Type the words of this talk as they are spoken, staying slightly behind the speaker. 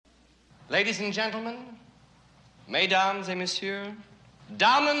Ladies and gentlemen, mesdames et messieurs,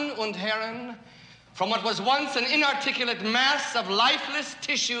 Damen und Herren, from what was once an inarticulate mass of lifeless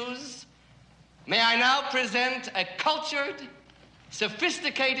tissues, may I now present a cultured,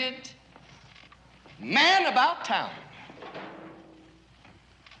 sophisticated man about town.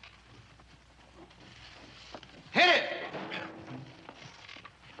 Hit it!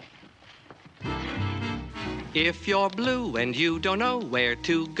 If you're blue and you don't know where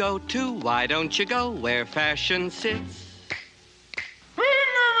to go to, why don't you go where fashion sits?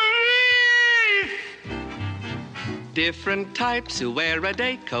 Different types who wear a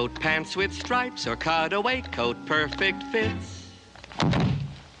day coat, pants with stripes, or cutaway coat, perfect fits.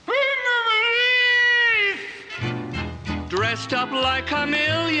 Dressed up like $1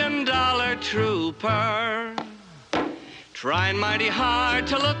 million trooper, trying mighty hard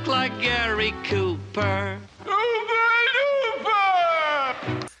to look like Gary Cooper.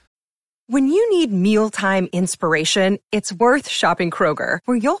 When you need mealtime inspiration, it's worth shopping Kroger,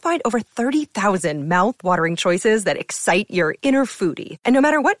 where you'll find over 30,000 mouth-watering choices that excite your inner foodie. And no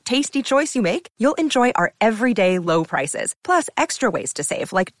matter what tasty choice you make, you'll enjoy our everyday low prices, plus extra ways to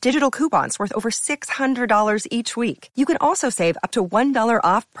save, like digital coupons worth over $600 each week. You can also save up to $1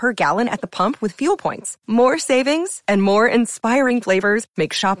 off per gallon at the pump with fuel points. More savings and more inspiring flavors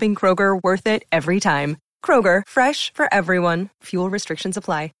make shopping Kroger worth it every time. Kroger, fresh for everyone. Fuel restrictions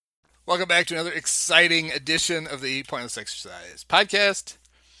apply. Welcome back to another exciting edition of the Pointless Exercise podcast.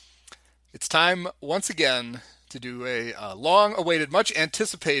 It's time once again to do a long-awaited,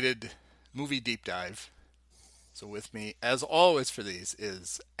 much-anticipated movie deep dive. So with me, as always for these,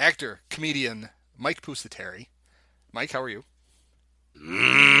 is actor, comedian Mike Pusateri. Mike, how are you?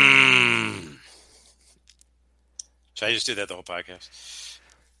 Should I just do that the whole podcast?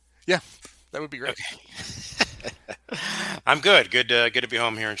 Yeah, that would be great. Okay. I'm good. Good to be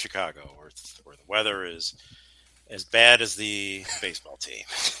home here in Chicago, where the weather is as bad as the baseball team.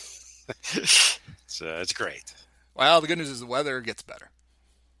 So it's great. Well, the good news is the weather gets better.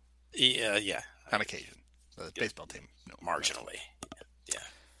 Yeah. On occasion. The baseball team, no. Marginally. Yeah.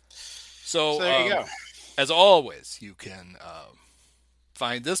 So there you go. As always, you can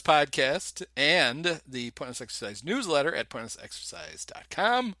find this podcast and the Pointless Exercise newsletter at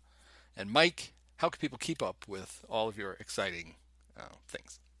pointlessexercise.com. And Mike, how can people keep up with all of your exciting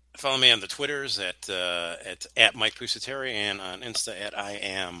things? Follow me on the Twitters at Mike Pusateri and on Insta at I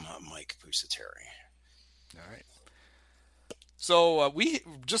am Mike Pusateri. All right. So we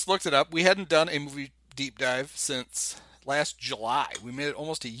just looked it up. We hadn't done a movie deep dive since last July. We made it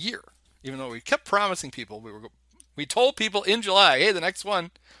almost a year, even though we kept promising people. We told people in July, hey, the next one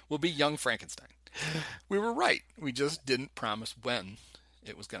will be Young Frankenstein. We were right. We just didn't promise when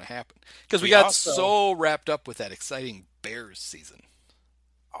it was going to happen, because we got so wrapped up with that exciting Bears season.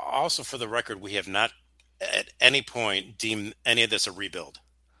 Also, for the record, we have not at any point deemed any of this a rebuild,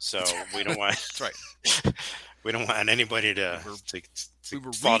 so we don't want. That's right. We don't want anybody to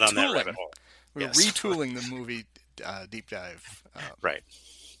fall down that rabbit hole. We were retooling the movie deep dive. Right.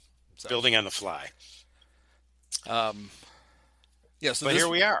 So. Building on the fly. So but here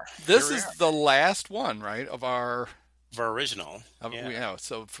we are. This is the last one, right, of our original.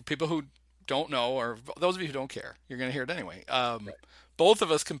 So for people who don't know, or those of you who don't care, you're going to hear it anyway. Both of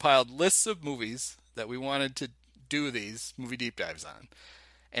us compiled lists of movies that we wanted to do these movie deep dives on.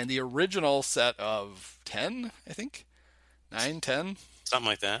 And the original set of 10, I think, 9, 10. Something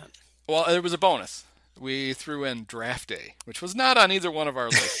like that. Well, there was a bonus. We threw in Draft Day, which was not on either one of our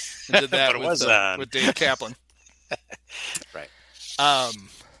lists. We did that with Dave Kaplan. Right.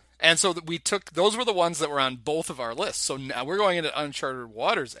 And so we those were the ones that were on both of our lists. So now we're going into uncharted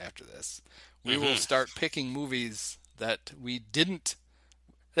waters after this. We will start picking movies that we didn't.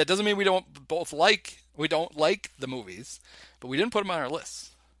 That doesn't mean we don't like the movies, but we didn't put them on our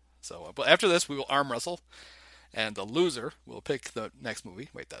lists. So, but after this, we will arm wrestle, and the loser will pick the next movie.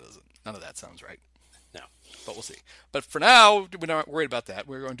 Wait, none of that sounds right. No, but we'll see. But for now, we're not worried about that.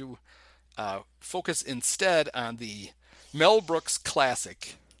 We're going to focus instead on the Mel Brooks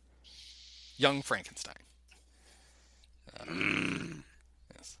classic, Young Frankenstein.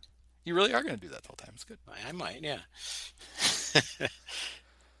 Yes. You really are going to do that the whole time. It's good. I might, yeah.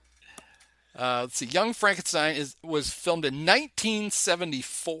 Let's see. Young Frankenstein was filmed in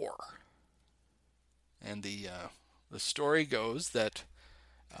 1974. And the story goes that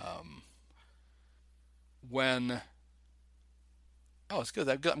when... Oh, it's good.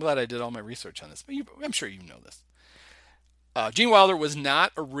 I'm glad I did all my research on this. But I'm sure you know this. Gene Wilder was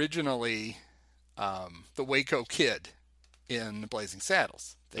not originally the Waco Kid in Blazing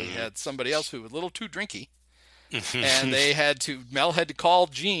Saddles. They had somebody else who was a little too drinky, And Mel had to call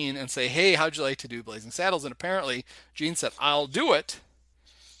Gene and say, hey, how'd you like to do Blazing Saddles? And apparently Gene said, I'll do it,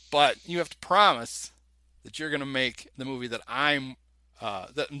 but you have to promise that you're going to make the movie that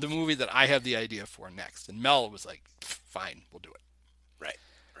the movie that I have the idea for next. And Mel was like, fine, we'll do it. Right.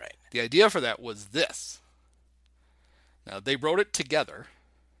 The idea for that was this. Now, they wrote it together.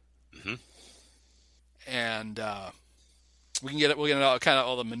 Mm-hmm. And we'll get into kind of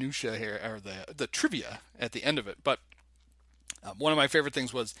all the minutia here, or the trivia at the end of it. But one of my favorite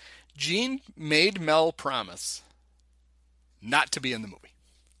things was Gene made Mel promise not to be in the movie.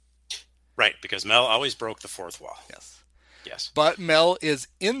 Right, because Mel always broke the fourth wall. Yes. But Mel is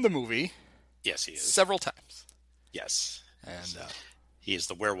in the movie. Yes, he is. Several times. Yes. And he is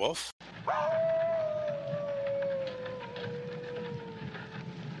the werewolf.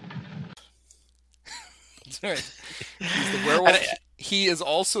 That's right. He's the werewolf. He is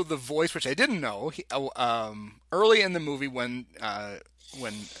also the voice, which I didn't know. Early in the movie, when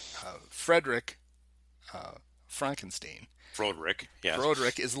Frederick Frankenstein, Broderick, yes.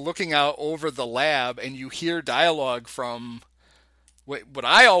 Broderick is looking out over the lab, and you hear dialogue from what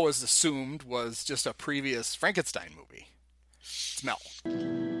I always assumed was just a previous Frankenstein movie. It's Mel.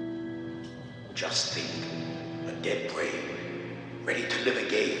 Just think, a dead brain, ready to live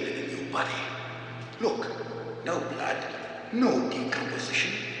again in a new body. Look, no blood, no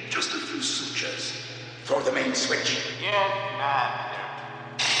decomposition, just a few sutures. Throw the main switch. Yes, master.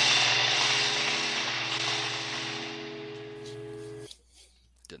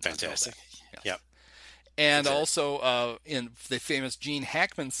 Fantastic. Yes. Yep. And also in the famous Gene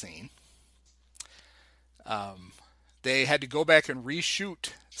Hackman scene, they had to go back and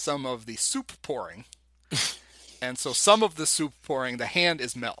reshoot some of the soup pouring. And so some of the soup pouring, the hand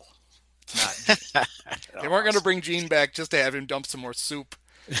is Mel. It's not Gene. They weren't going to bring Gene back just to have him dump some more soup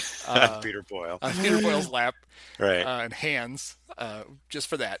Peter Boyle. on Peter Boyle's lap, Right. And hands, just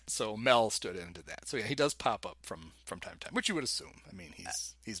for that. So Mel stood in and did that. So yeah, he does pop up from time to time, which you would assume. I mean,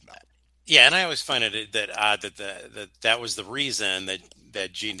 he's Mel. Yeah, and I always find it that odd that was the reason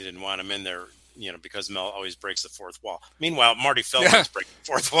that Gene didn't want him in there. Because Mel always breaks the fourth wall. Meanwhile, Marty Feldman's breaking the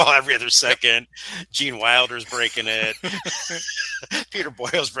fourth wall every other second. Gene Wilder's breaking it. Peter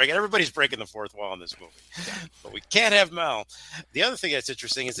Boyle's breaking. Everybody's breaking the fourth wall in this movie. But we can't have Mel. The other thing that's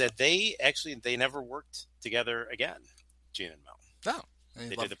interesting is that they never worked together again, Gene and Mel. No.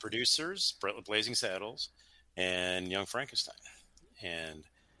 They did the producers, Blazing Saddles, and Young Frankenstein. And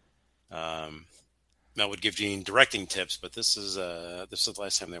Mel would give Gene directing tips, but this is the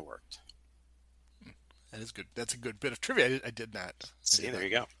last time they worked. That is good. That's a good bit of trivia. I did not. See, there you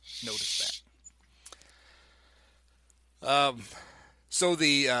go. Notice that. So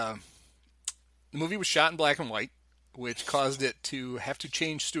the movie was shot in black and white, which caused it to have to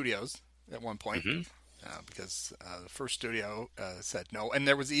change studios at one point, because the first studio said no. And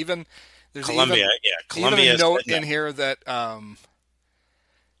there's Columbia. Columbia. Even a note in here that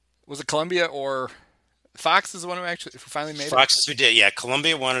was it Columbia or Fox is the one who actually finally made Fox is who did. Yeah,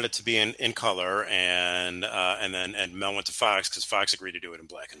 Columbia wanted it to be in color, and Mel went to Fox because Fox agreed to do it in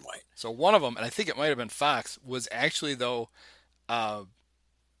black and white. So one of them, and I think it might have been Fox, was actually though going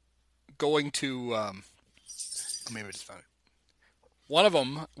to maybe I just found it. One of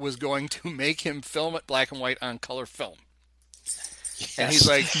them was going to make him film it black and white on color film, and he's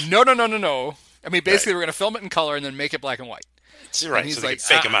like, no. I mean, basically, we're going to film it in color and then make it black and white. Right, and he's so they like, could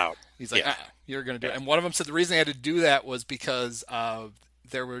fake him out. He's like, you're going to do it. And one of them said the reason they had to do that was because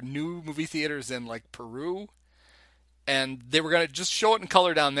there were new movie theaters in like Peru, and they were going to just show it in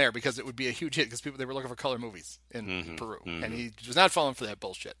color down there because it would be a huge hit because they were looking for color movies in Peru, and he was not falling for that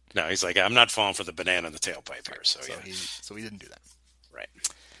bullshit. No, he's like, I'm not falling for the banana in the tailpipe here. So he didn't do that. Right.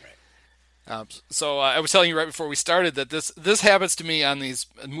 So I was telling you right before we started that this happens to me on these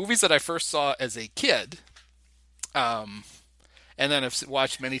movies that I first saw as a kid. And then I've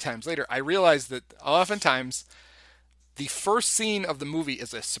watched many times later, I realized that oftentimes the first scene of the movie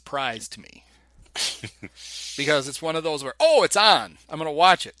is a surprise to me. Because it's one of those where, it's on. I'm going to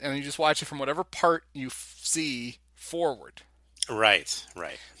watch it. And you just watch it from whatever part you see forward. Right.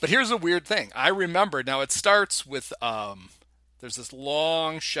 But here's a weird thing. I remember, now it starts with, there's this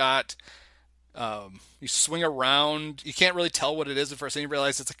long shot. You swing around. You can't really tell what it is at first. Then you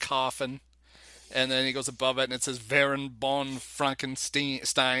realize it's a coffin. And then he goes above it, and it says Baron von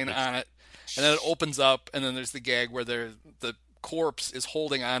Frankenstein on it. And then it opens up, and then there's the gag where the corpse is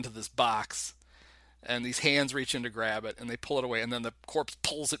holding onto this box, and these hands reach in to grab it, and they pull it away, and then the corpse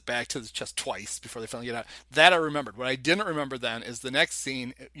pulls it back to the chest twice before they finally get out. That I remembered. What I didn't remember then is the next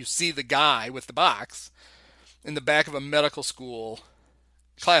scene, you see the guy with the box in the back of a medical school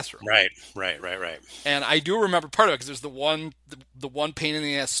classroom. Right. And I do remember part of it because there's the one pain in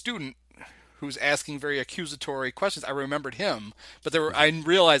the ass student who's asking very accusatory questions. I remembered him, but I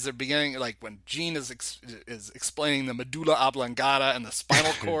realized at the beginning, like when Gene is explaining the medulla oblongata and the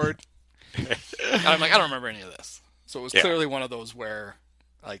spinal cord, and I'm like, I don't remember any of this. So it was clearly one of those where,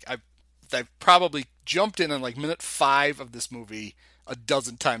 like, I've probably jumped in on like minute 5 of this movie a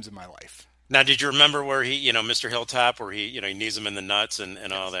dozen times in my life. Now, did you remember where he, Mr. Hilltop, where he knees him in the nuts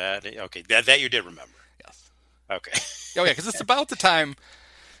and all that? Okay, that you did remember. Yes. Okay. Oh yeah, because it's about the time.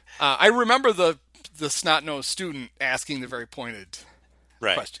 I remember the snot-nosed student asking the very pointed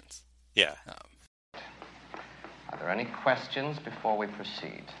questions. Yeah. Are there any questions before we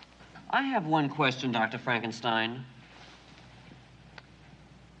proceed? I have one question, Dr. Frankenstein.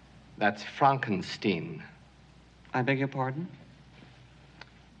 That's Frankenstein. I beg your pardon?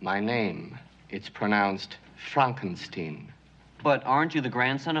 My name. It's pronounced Frankenstein. But aren't you the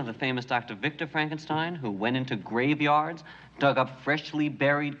grandson of the famous Dr. Victor Frankenstein, who went into graveyards, dug up freshly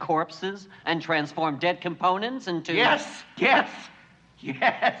buried corpses, and transformed dead components into... Yes.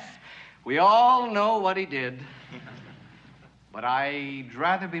 We all know what he did. But I'd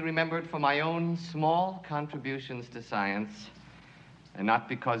rather be remembered for my own small contributions to science, and not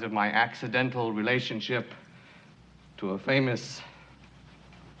because of my accidental relationship to a famous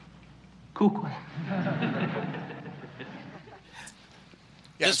cuckoo.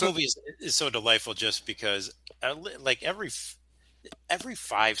 This movie is so delightful just because, like, every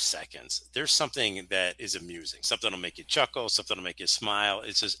 5 seconds, there's something that is amusing. Something will make you chuckle. Something will make you smile.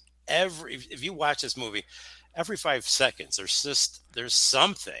 It's just if you watch this movie, every 5 seconds, there's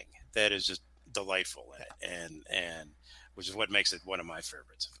something that is just delightful in it, and which is what makes it one of my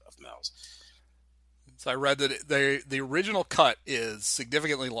favorites of Mel's. So I read that the original cut is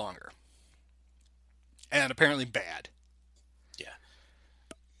significantly longer, and apparently bad.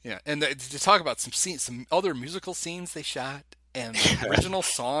 Yeah, and to talk about some other musical scenes they shot, and original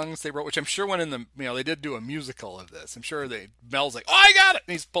songs they wrote, which I'm sure when they did do a musical of this. I'm sure Mel's like, oh, I got it,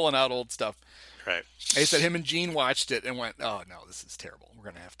 and he's pulling out old stuff. Right. They said him and Gene watched it and went, oh no, this is terrible. We're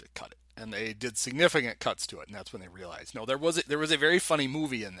gonna have to cut it, and they did significant cuts to it, and that's when they realized, no, there was a very funny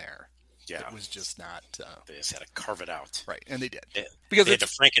movie in there. Yeah, it was just not. They just had to carve it out. Right, and they did because they had to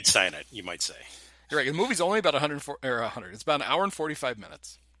Frankenstein it, you might say. You're right. The movie's only about 100. It's about an hour and 45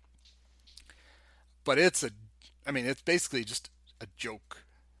 minutes. But it's basically just a joke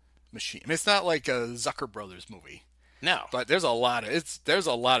machine. I mean, it's not like a Zucker Brothers movie. No. But there's a lot of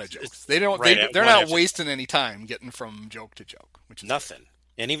jokes. They're not wasting any time getting from joke to joke, which is nothing. Great.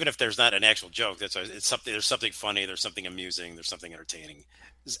 And even if there's not an actual joke, there's something funny, there's something amusing, there's something entertaining.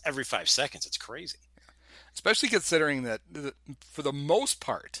 Every 5 seconds, it's crazy. Especially considering that for the most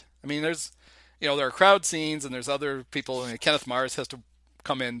part, I mean, there are crowd scenes and there's other people. I mean, Kenneth Mars has to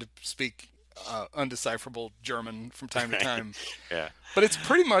come in to speak undecipherable German from time to time. Yeah. But it's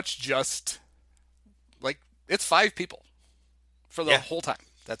pretty much just like it's 5 people for the whole time.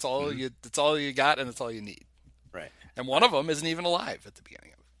 That's all that's all you got, and that's all you need. Right. And one of them isn't even alive at the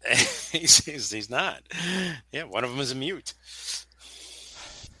beginning of it. He's not. Yeah, one of them is a mute.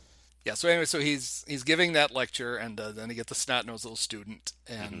 Yeah. So anyway, he's giving that lecture, and then he gets the snot-nosed little student,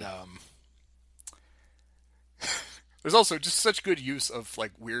 and there's also just such good use of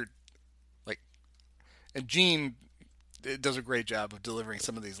like weird. And Gene does a great job of delivering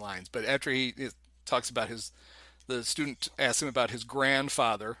some of these lines. But after he talks about the student asks him about his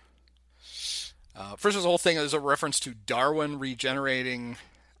grandfather. First, the whole thing is a reference to Darwin regenerating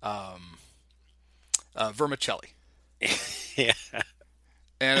vermicelli. Yeah.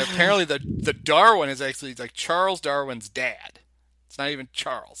 And apparently the Darwin is actually like Charles Darwin's dad. It's not even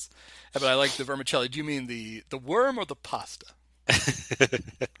Charles. But I like the vermicelli. Do you mean the worm or the pasta?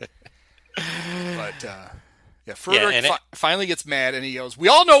 But Frederick finally gets mad and he goes, "We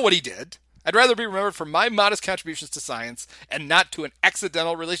all know what he did. I'd rather be remembered for my modest contributions to science and not to an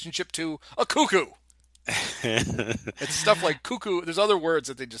accidental relationship to a cuckoo." It's stuff like cuckoo. There's other words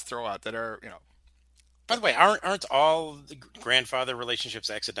that they just throw out that are, By the way, aren't all the grandfather relationships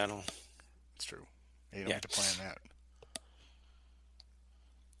accidental? It's true. You don't have to plan that.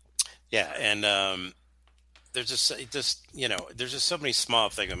 Yeah, and there's just so many small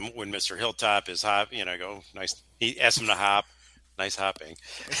things. When Mr. Hilltop is go nice. He asks him to hop, nice hopping.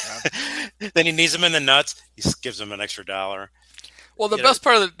 Then he knees him in the nuts. He gives him an extra $1. Well, the best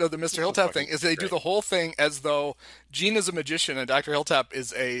part of the Mr. Hilltop thing is they do the whole thing as though Gene is a magician and Dr. Hilltop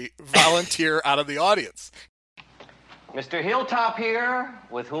is a volunteer out of the audience. Mr. Hilltop here,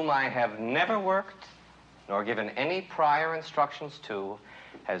 with whom I have never worked nor given any prior instructions to,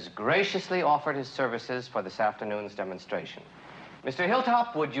 has graciously offered his services for this afternoon's demonstration. Mr.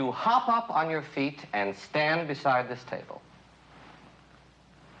 Hilltop, would you hop up on your feet and stand beside this table?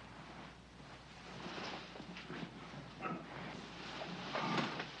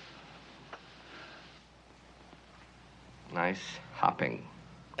 Nice hopping.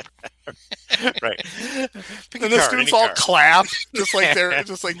 Right. Pick a And the card, students any all card. clap, just like they're at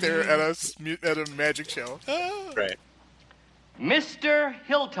a magic show. Right. Mr.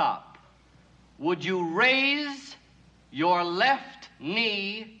 Hilltop, would you raise your left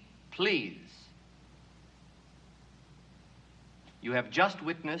knee, please? You have just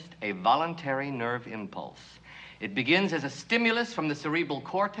witnessed a voluntary nerve impulse. It begins as a stimulus from the cerebral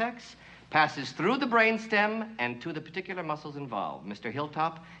cortex, passes through the brainstem, and to the particular muscles involved. Mr.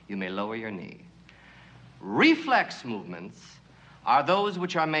 Hilltop, you may lower your knee. Reflex movements are those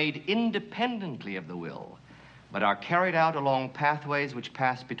which are made independently of the will, but are carried out along pathways which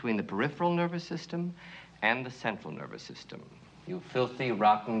pass between the peripheral nervous system and the central nervous system. You filthy,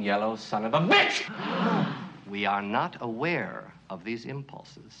 rotten, yellow son of a bitch! We are not aware of these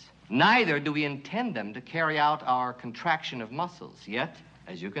impulses. Neither do we intend them to carry out our contraction of muscles. Yet,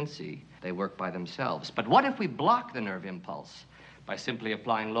 as you can see, they work by themselves. But what if we block the nerve impulse by simply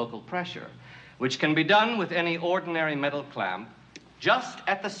applying local pressure, which can be done with any ordinary metal clamp, just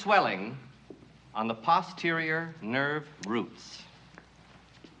at the swelling on the posterior nerve roots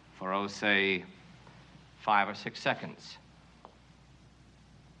for, oh, say, 5 or 6 seconds.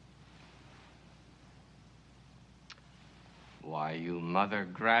 Why, you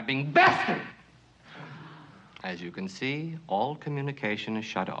mother-grabbing bastard! As you can see, all communication is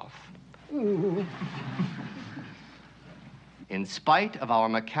shut off. In spite of our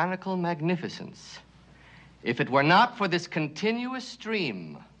mechanical magnificence, if it were not for this continuous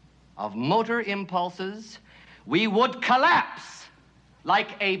stream of motor impulses, we would collapse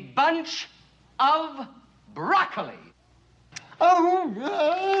like a bunch of broccoli.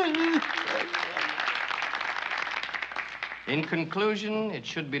 In conclusion, it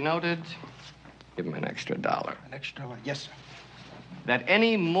should be noted, give him an extra $1. An extra $1, yes, sir. That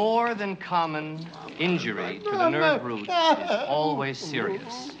any more than common injury to the nerve root is always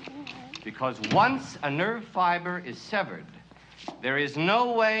serious. Because once a nerve fiber is severed, there is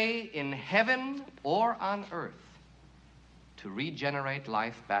no way in heaven or on earth to regenerate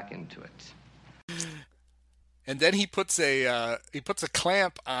life back into it. And then he puts a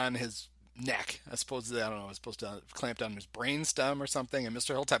clamp on his neck. I suppose, I don't know, it's supposed to clamp down his brainstem or something, and Mr.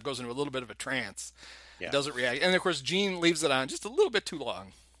 Hilltop goes into a little bit of a trance. Yeah. Doesn't react. And of course, Gene leaves it on just a little bit too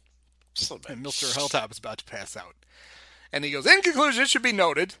long. Just a little bit. And Mr. Hilltop is about to pass out. And he goes, in conclusion, it should be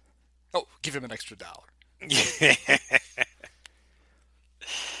noted. Oh, give him an extra $1. It's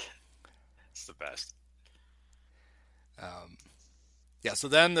the best. Yeah, so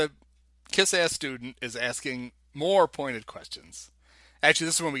then the kiss-ass student is asking more pointed questions. Actually,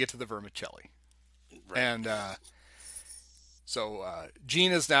 this is when we get to the vermicelli. Right. And so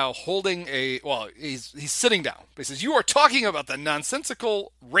Gene is now holding he's sitting down. But he says, you are talking about the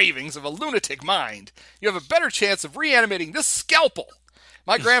nonsensical ravings of a lunatic mind. You have a better chance of reanimating this scalpel.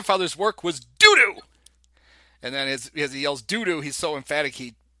 My grandfather's work was doo-doo. And then as he yells doo-doo, he's so emphatic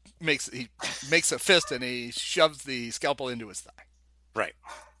he makes a fist and he shoves the scalpel into his thigh. Right.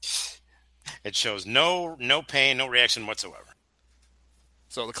 It shows no pain, no reaction whatsoever.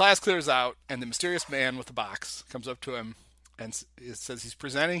 So the class clears out, and the mysterious man with the box comes up to him and says he's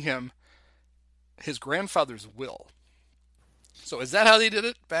presenting him his grandfather's will. So is that how they did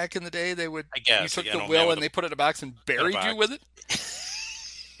it back in the day? They would, I guess, you took the will and they put it in a box and buried you with it?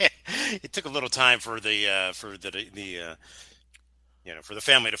 It took a little time for the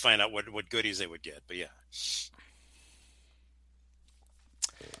family to find out what goodies they would get, but yeah.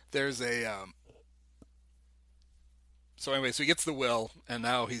 There's so anyway, so he gets the will, and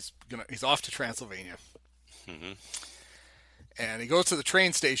now he's off to Transylvania. Mm-hmm. And he goes to the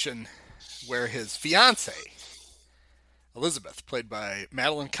train station where his fiancée, Elizabeth, played by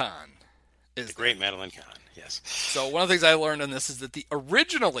Madeline Kahn, is the great Madeline Kahn, yes. So one of the things I learned on this is that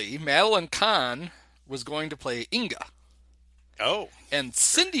originally Madeline Kahn was going to play Inga. Oh. And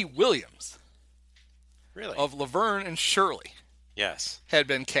Cindy Williams, really, of Laverne and Shirley, yes, had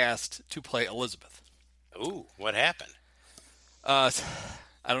been cast to play Elizabeth. Ooh, what happened? I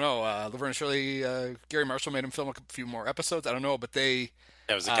don't know. Laverne and Shirley, Gary Marshall made him film a few more episodes. I don't know, but that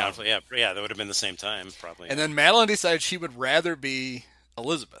was a conflict. Yeah, that would have been the same time, probably. And then Madeline decided she would rather be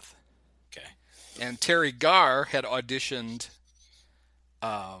Elizabeth. Okay. And Terry Garr had auditioned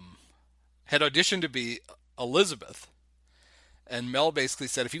to be Elizabeth. And Mel basically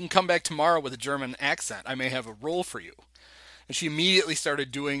said, if you can come back tomorrow with a German accent, I may have a role for you. And she immediately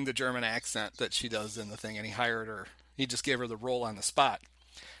started doing the German accent that she does in the thing, and he hired her. He just gave her the role on the spot.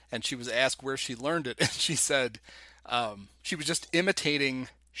 And she was asked where she learned it, and she said she was just imitating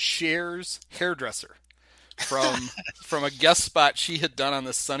Cher's hairdresser from a guest spot she had done on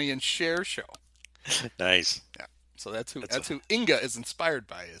the Sonny and Cher show. Nice. Yeah. So that's who Inga is inspired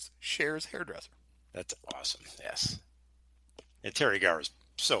by, is Cher's hairdresser. That's awesome. Yes. And Terry Garr is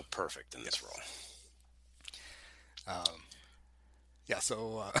so perfect in this role.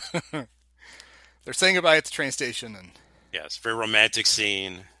 So they're saying goodbye at the train station, and yes, very romantic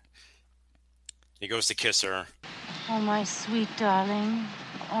scene. He goes to kiss her. Oh, my sweet darling.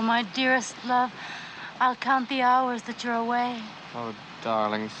 Oh, my dearest love. I'll count the hours that you're away. Oh,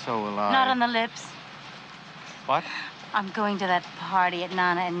 darling, so will I. Not on the lips. What? I'm going to that party at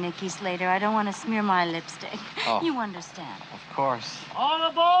Nana and Nikki's later. I don't want to smear my lipstick. Oh. You understand. Of course. All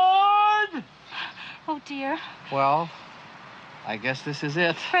aboard! Oh, dear. Well, I guess this is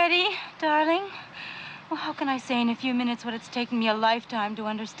it. Freddie, darling. Well, how can I say in a few minutes what it's taken me a lifetime to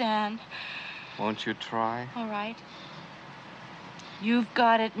understand? Won't you try? All right. You've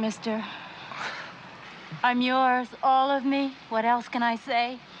got it, mister. I'm yours, all of me. What else can I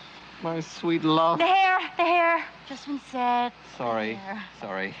say? My sweet love. The hair. Just been said. Sorry. The hair.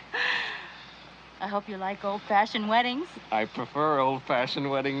 Sorry. I hope you like old-fashioned weddings. I prefer old-fashioned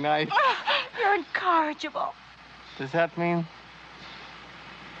wedding night. You're incorrigible. Does that mean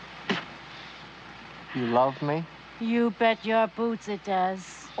you love me? You bet your boots it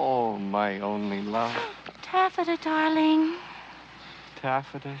does. Oh, my only love. Taffeta, darling.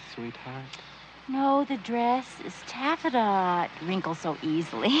 Taffeta, sweetheart. No, the dress is taffeta. It wrinkles so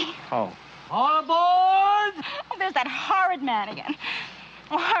easily. Oh. All aboard! Oh, there's that horrid man again.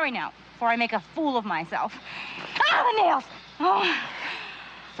 Oh, hurry now, before I make a fool of myself. Ah, the nails! Oh.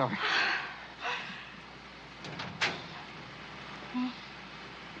 Sorry.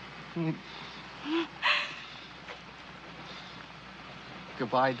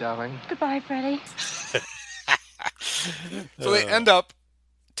 Goodbye, darling. Goodbye, Freddie. So they end up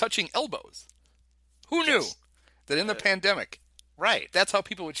touching elbows. Who knew that in the pandemic, Right. that's how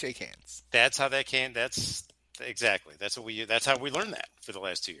people would shake hands? That's how that came. That's exactly. That's how we learned that for the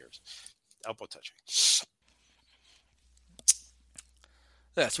last 2 years. Elbow touching.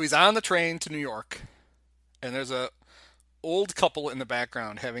 Yeah, so he's on the train to New York, and there's a old couple in the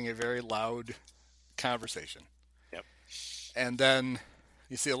background having a very loud conversation. Yep. And then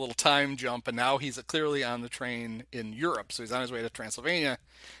you see a little time jump, and now he's clearly on the train in Europe. So he's on his way to Transylvania.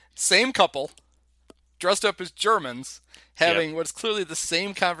 Same couple, dressed up as Germans, having what's clearly the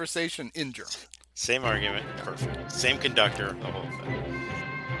same conversation in German. Same argument. Perfect. Same conductor. The whole thing.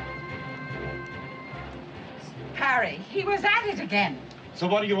 Harry, he was at it again. So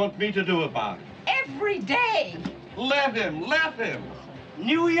what do you want me to do about it? Every day. Let him.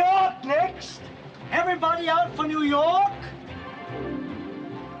 New York next. Everybody out for New York?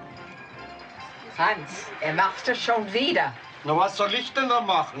 Hans, macht es schon wieder. Na, was soll ich denn da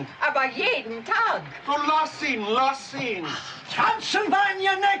machen? Aber jeden Tag. Du lass ihn.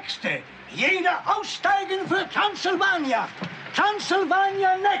 Transylvania nächste. Jeder aussteigen für Transylvania.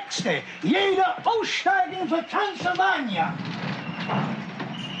 Transylvania nächste. Jeder aussteigen für Transylvania.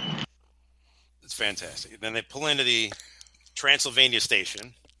 It's fantastic. Then they pull into the Transylvania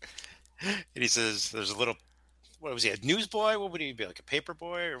station, and he says, "There's a little, what was he, a newsboy? What would he be, like a paper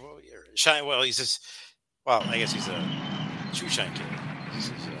boy or what? Or shine? Well, he says, well, I guess he's a shoe shine kid." He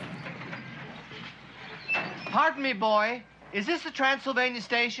says, Pardon me, boy. Is this the Transylvania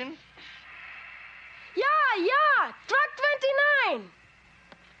station? Yeah, Track 29.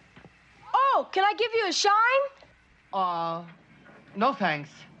 Oh, can I give you a shine? No thanks.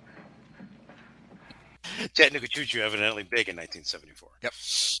 Chattanooga Choo Choo evidently big in 1974. Yep.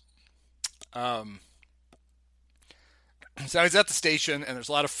 So he's at the station, and there's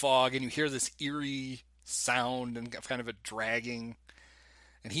a lot of fog, and you hear this eerie sound and kind of a dragging,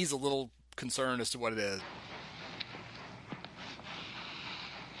 and he's a little concerned as to what it is.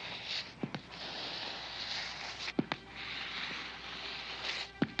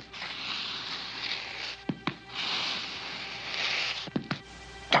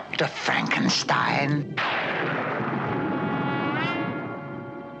 Dr. Frankenstein.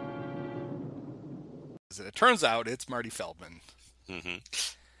 As it turns out, it's Marty Feldman. Mm-hmm.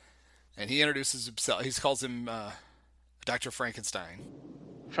 And he introduces himself. He calls him Dr. Frankenstein.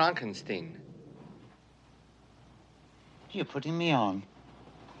 Frankenstein. You're putting me on.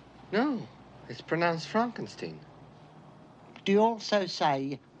 No, it's pronounced Frankenstein. Do you also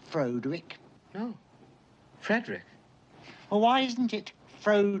say Froderick? No, Frederick. Well, why isn't it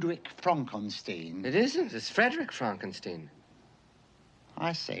Froderick Frankenstein? It isn't. It's Frederick Frankenstein.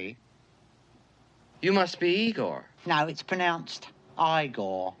 I see. You must be Igor. No, it's pronounced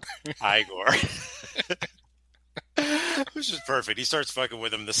Igor. Igor. Which is perfect. He starts fucking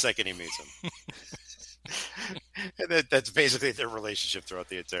with him the second he meets him. And that's basically their relationship throughout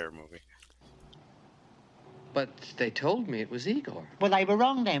the entire movie. But they told me it was Igor. Well, they were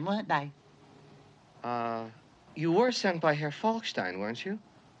wrong then, weren't they? You were sent by Herr Falkstein, weren't you?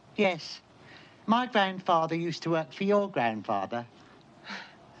 Yes. My grandfather used to work for your grandfather.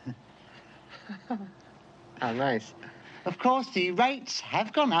 How nice. Of course, the rates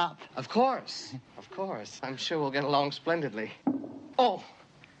have gone up. Of course. Of course. I'm sure we'll get along splendidly. Oh,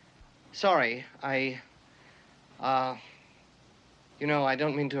 sorry. You know, I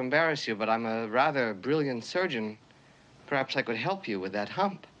don't mean to embarrass you, but I'm a rather brilliant surgeon. Perhaps I could help you with that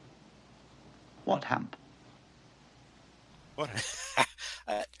hump. What hump? What?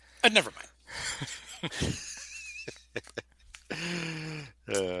 Never mind.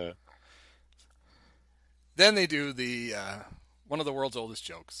 Then they do the one of the world's oldest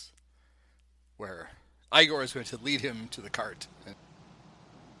jokes, where Igor is going to lead him to the cart.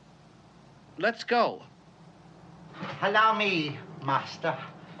 Let's go. Allow me, master.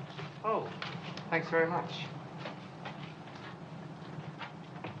 Oh, thanks very much.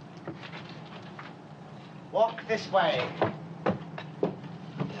 Walk this way.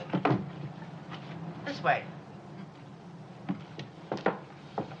 This way.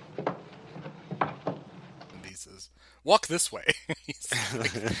 And he says, "Walk this way." He's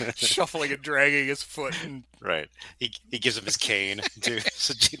like shuffling and dragging his foot. And... Right. He gives him his cane, too.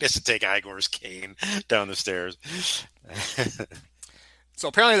 So Gene has to take Igor's cane down the stairs. So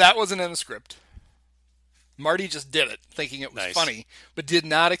apparently that wasn't in the script. Marty just did it, thinking it was funny, but did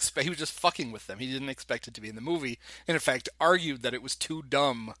not expect... He was just fucking with them. He didn't expect it to be in the movie, and in fact argued that it was too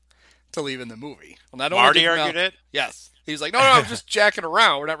dumb to leave in the movie. Well, not only Marty argued it? Yes. He was like, no, I'm just jacking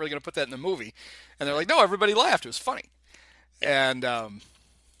around. We're not really going to put that in the movie. And they're like, no, everybody laughed. It was funny. And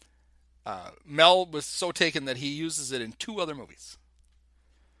Mel was so taken that he uses it in 2 other movies.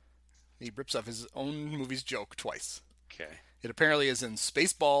 He rips off his own movie's joke twice. Okay. It apparently is in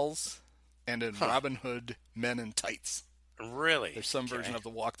Spaceballs and in Robin Hood Men in Tights. Really? There's some version of the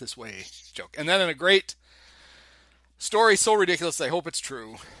Walk This Way joke. And then in a great story so ridiculous I hope it's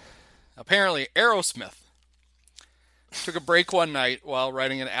true, apparently Aerosmith took a break one night while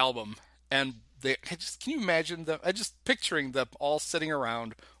writing an album, and can you imagine them? I just picturing them all sitting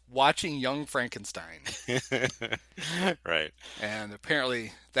around watching Young Frankenstein. Right. And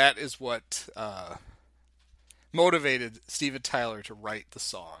apparently that is what motivated Steven Tyler to write the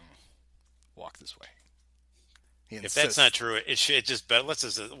song Walk This Way. If that's not true,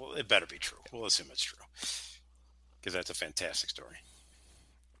 it better be true. We'll assume it's true, because that's a fantastic story.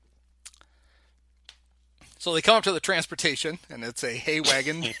 So they come up to the transportation, and it's a hay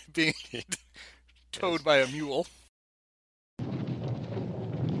wagon being towed by a mule.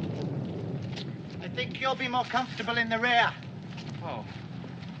 I think you'll be more comfortable in the rear. Oh.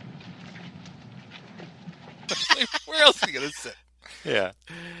 Where else are you going to sit? Yeah.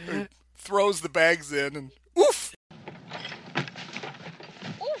 He throws the bags in, and oof!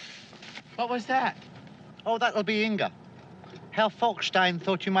 What was that? Oh, that'll be Inga. Herr Falkstein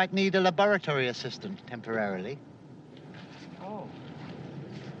thought you might need a laboratory assistant temporarily. Oh.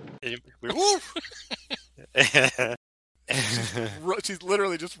 She's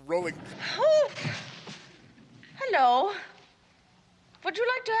literally just rolling. Oh. Hello. Would you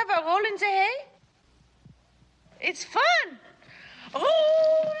like to have a roll in the hay? It's fun. Roll,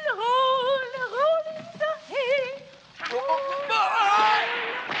 roll, roll in the hay.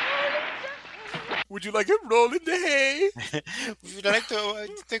 Would you like a roll in the hay? Would you like to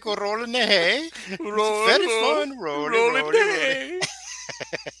take a roll in the hay? Roll, very roll, fun. Roll in the hay.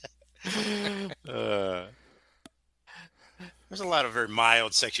 There's a lot of very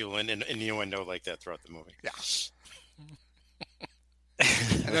mild sexual innuendo like that throughout the movie. Yeah.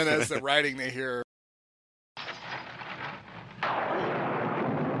 And then as they're riding, they hear...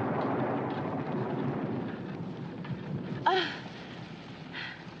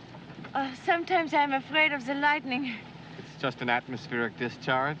 Sometimes I'm afraid of the lightning. It's just an atmospheric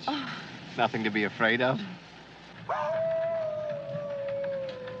discharge. Nothing to be afraid of.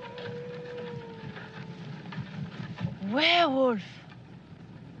 Werewolf.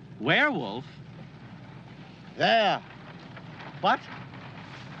 Werewolf? There. What?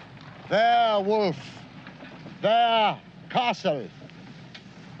 There, wolf. There, castle.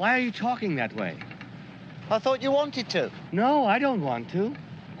 Why are you talking that way? I thought you wanted to. No, I don't want to.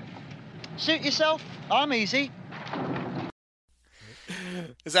 Suit yourself. I'm easy.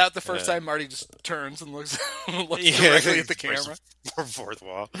 Is that the first time Marty just turns and looks directly at the camera? Fourth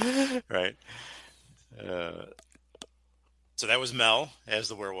wall. Right. So that was Mel as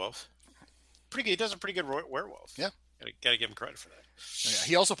the werewolf. Pretty good. He does a pretty good werewolf. Yeah. Gotta give him credit for that. Yeah,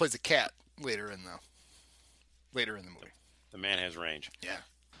 he also plays a cat later in the movie. The man has range. Yeah.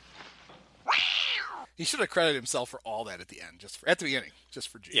 He should have credited himself for all that at the end, at the beginning, just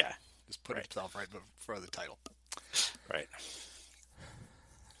for Gene. Yeah. Just put himself right before the title. Right.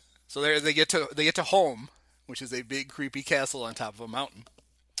 So there they get to home, which is a big creepy castle on top of a mountain.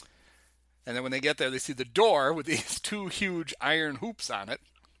 And then when they get there, they see the door with these two huge iron hoops on it.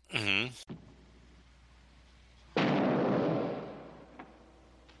 Mm-hmm.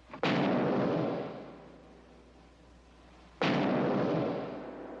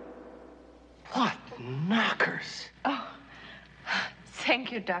 What knockers? Oh,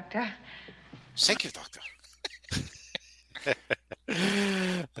 thank you, Doctor. Thank you, Doctor.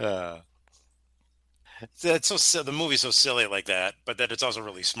 That's so the movie's so silly like that, but that it's also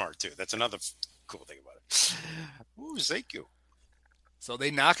really smart too. That's another cool thing about it. Ooh, thank you. So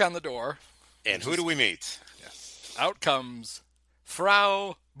they knock on the door. And who do we meet? Yes. Out comes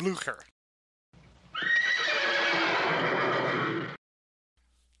Frau Blucher.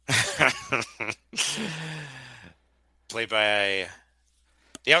 Played by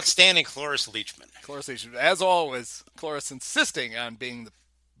the outstanding Cloris Leachman. Cloris Leachman. As always, Cloris insisting on being the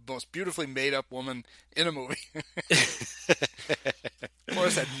most beautifully made-up woman in a movie.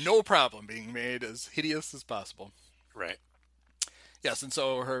 Cloris had no problem being made as hideous as possible. Right. Yes, and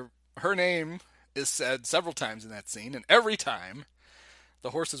so her name is said several times in that scene, and every time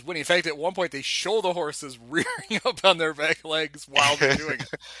the horse is winning. In fact, at one point they show the horses rearing up on their back legs while they're doing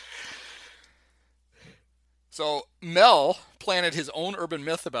it. So Mel planted his own urban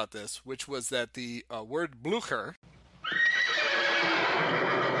myth about this, which was that the word Blucher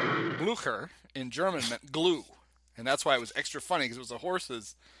in German meant glue. And that's why it was extra funny, because it was the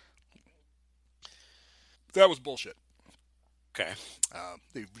horses. That was bullshit. Okay.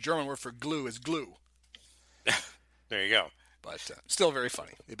 The German word for glue is glue. There you go. But still very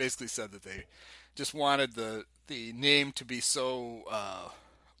funny. They basically said that they just wanted the name to be so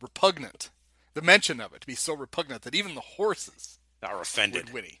repugnant. The mention of it to be so repugnant that even the horses are offended.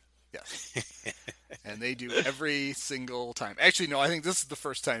 Would whinny. Yes. And they do every single time. Actually, no, I think this is the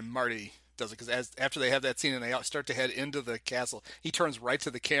first time Marty does it, because after they have that scene and they start to head into the castle, he turns right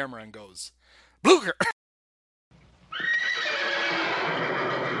to the camera and goes, Blucher!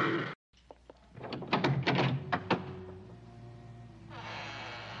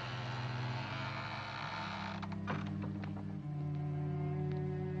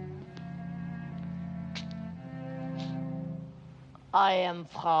 I am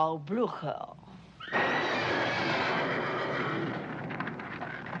Frau Blucher.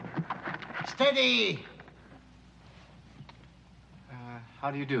 Steady! How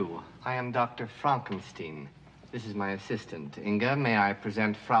do you do? I am Dr. Frankenstein. This is my assistant, Inga. May I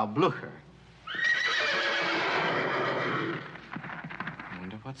present Frau Blucher? I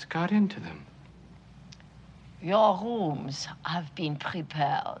wonder what's got into them. Your rooms have been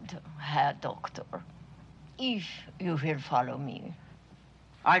prepared, Herr Doctor. If you will follow me.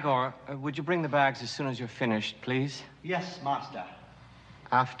 Igor, would you bring the bags as soon as you're finished, please? Yes, master.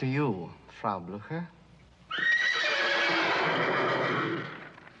 After you, Frau Blucher.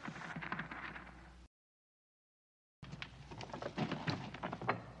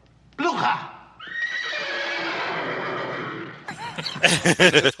 Blucher!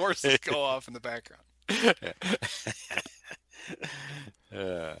 The horses go off in the background.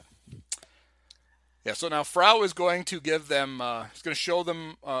 Yeah, so now Frau is going to give them, she's going to show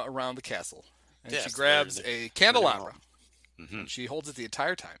them around the castle. And yes, she grabs a candelabra. Mm-hmm. She holds it the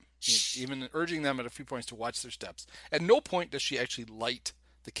entire time, even urging them at a few points to watch their steps. At no point does she actually light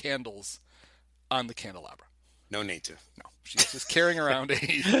the candles on the candelabra. No need to. No, she's just carrying around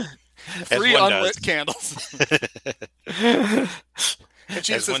three unlit candles. And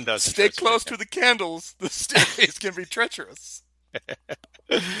she says, stay close to the candles. The staircase can be treacherous.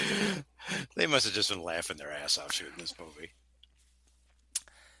 They must have just been laughing their ass off shooting this movie.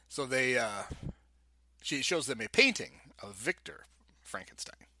 So she shows them a painting of Victor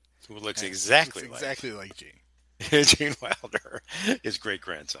Frankenstein, who looks exactly like Gene. Gene Wilder, his great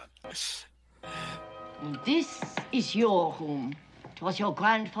grandson. This is your room. It was your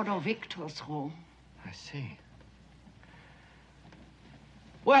grandfather Victor's room. I see.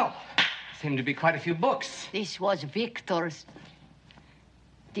 Well, seem to be quite a few books. This was Victor's,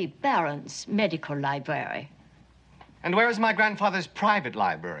 the Baron's medical library. And where is my grandfather's private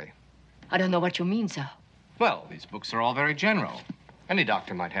library? I don't know what you mean, sir. Well, these books are all very general. Any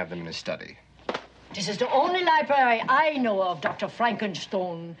doctor might have them in his study. This is the only library I know of, Dr.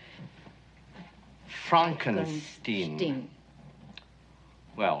 Frankenstein. Frankenstein.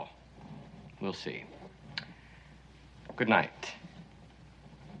 Well, we'll see. Good night.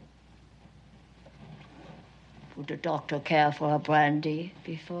 Would the doctor care for a brandy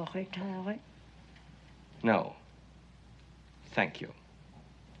before retiring? No. Thank you.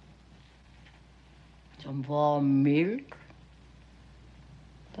 Some warm milk,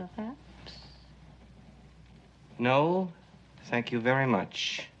 perhaps? No, thank you very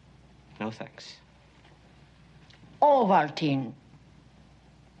much. No thanks. Ovaltine.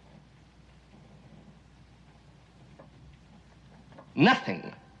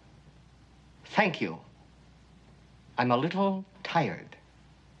 Nothing. Thank you. I'm a little tired.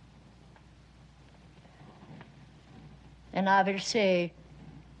 And I will say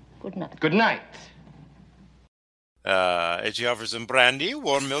good night. Good night. And she offers him brandy,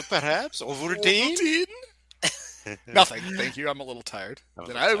 warm milk perhaps, Ovaltine. Nothing, thank you. I'm a little tired.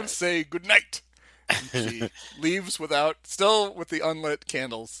 Then I would say good night. And she leaves still with the unlit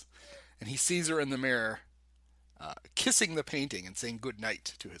candles, and he sees her in the mirror, kissing the painting and saying good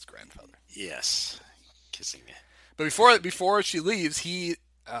night to his grandfather. Yes, kissing it. But before she leaves, he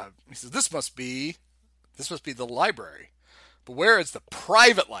says, "This must be the library. But where is the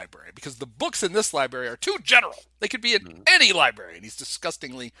private library? Because the books in this library are too general. They could be in any library." And he's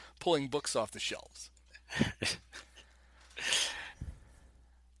disgustingly pulling books off the shelves.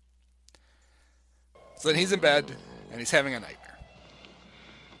 So then he's in bed, and he's having a nightmare.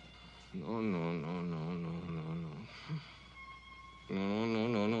 No.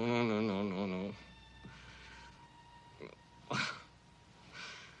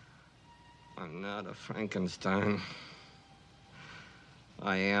 I'm not a Frankenstein.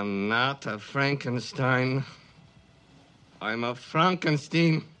 I am not a Frankenstein. I'm a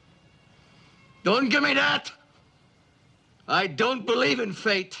Frankenstein. Don't give me that! I don't believe in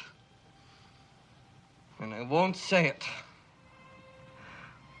fate. And I won't say it.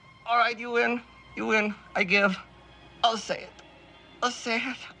 All right, you win. You win. I give. I'll say it. I'll say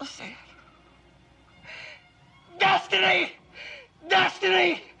it. I'll say it. Destiny!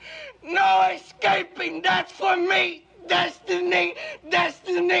 Destiny! No escaping. That's for me. Destiny!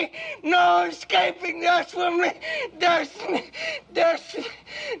 Destiny! No escaping. That's for me. Destiny! Destiny!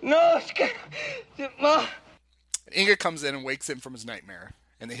 No escape. Inga comes in and wakes him from his nightmare,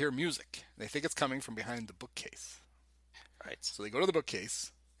 and they hear music. They think it's coming from behind the bookcase. Right. So they go to the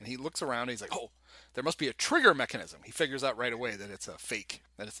bookcase, and he looks around, and he's like, "Oh, there must be a trigger mechanism." He figures out right away that it's a fake.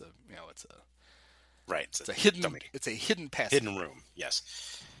 That it's a right. It's a hidden dummy. It's a hidden passage. Hidden room.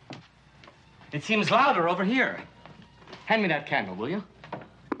 Yes. It seems louder over here. Hand me that candle, will you?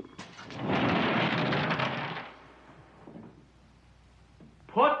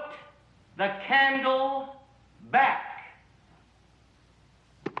 Put the candle back.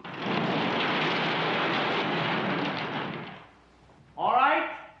 All right?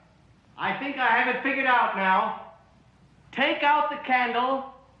 I think I have it figured out now. Take out the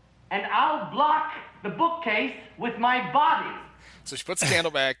candle, and I'll block the bookcase with my body. So she puts the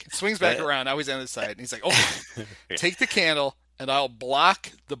candle back, swings back around. Now he's on his side, and he's like, "Oh, take the candle, and I'll block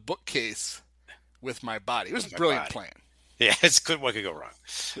the bookcase with my body." It was a brilliant plan. Yeah, it's good. What could go wrong?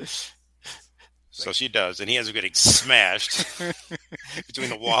 So she does, and he ends up getting smashed between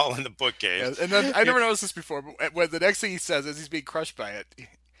the wall and the bookcase. Yeah, and then I never noticed this before, but when the next thing he says as he's being crushed by it,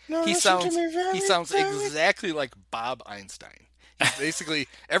 he sounds exactly like Bob Einstein. He's basically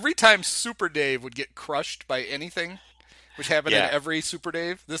every time Super Dave would get crushed by anything, which happened in every Super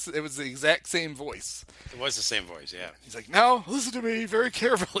Dave, it was the exact same voice. It was the same voice, yeah. He's like, "Now listen to me very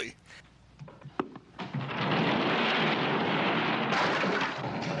carefully."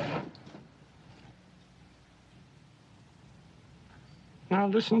 Now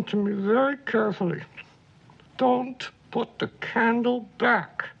listen to me very carefully. Don't put the candle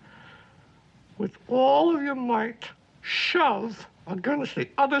back. With all of your might, shove against the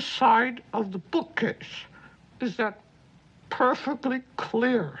other side of the bookcase. Is that perfectly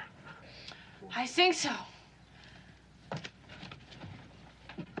clear? I think so.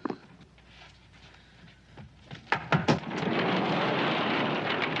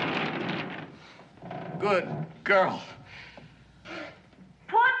 Good girl.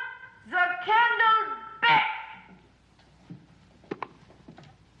 Put the candle back.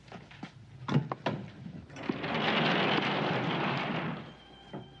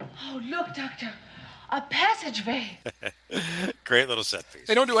 Oh, look, Doctor. A passageway. Great little set piece.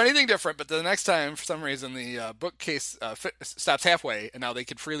 They don't do anything different, but the next time, for some reason, the bookcase stops halfway, and now they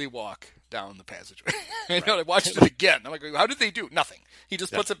can freely walk down the passageway. I watched it again. I'm like, how did they do? Nothing. He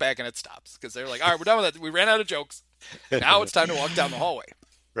just puts it back and it stops. Because they're like, all right, we're done with that. We ran out of jokes. Now it's time to walk down the hallway.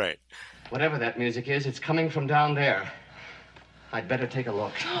 Right. Whatever that music is, it's coming from down there. I'd better take a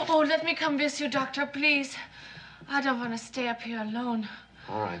look. Oh, let me come with you, Doctor, please. I don't want to stay up here alone.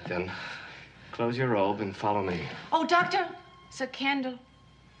 All right, then. Close your robe and follow me. Oh, Doctor, it's a candle.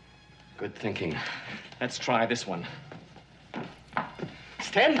 Good thinking. Let's try this one.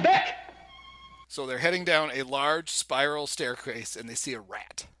 Stand back! So they're heading down a large spiral staircase, and they see a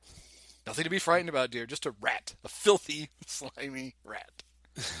rat. Nothing to be frightened about, dear. Just a rat. A filthy, slimy rat.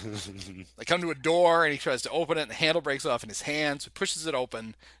 They come to a door, and he tries to open it, and the handle breaks off in his hand, so he pushes it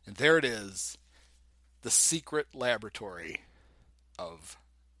open, and there it is. The secret laboratory of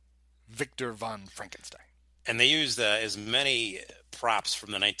Victor von Frankenstein. And they used as many props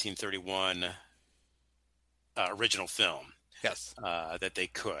from the 1931 original film. Yes. That they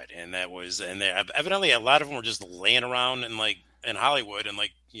could. And that was, and they evidently a lot of them were just laying around in Hollywood and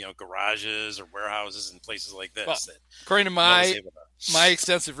garages or warehouses and places like this. Well, according to my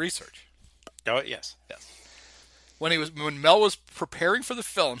extensive research. Oh, yes. When Mel was preparing for the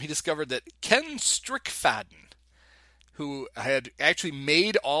film, he discovered that Ken Strickfaden, who had actually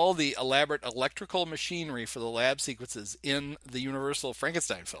made all the elaborate electrical machinery for the lab sequences in the Universal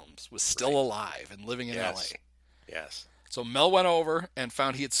Frankenstein films, was still alive and living in LA. Yes. So Mel went over and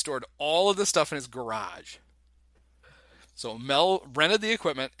found he had stored all of the stuff in his garage. So Mel rented the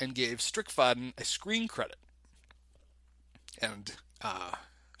equipment and gave Strickfaden a screen credit. And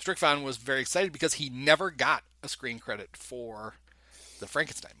Strickfaden was very excited because he never got a screen credit for the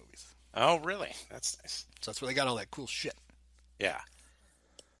Frankenstein movies. Oh, really? That's nice. So that's where they got all that cool shit. Yeah.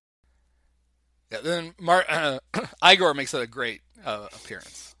 Yeah. Then Igor makes a great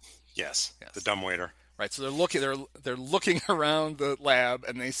appearance. Yes. The dumbwaiter. Right. So they're looking around the lab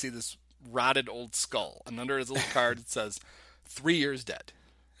and they see this rotted old skull, and under his little card it says 3 years dead.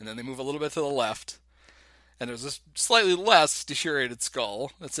 And then they move a little bit to the left, and there's this slightly less deteriorated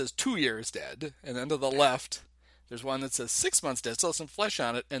skull that says 2 years dead. And then to the left, there's one that says 6 months dead, still some flesh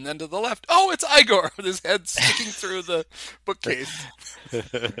on it. And then to the left, oh, it's Igor with his head sticking through the bookcase.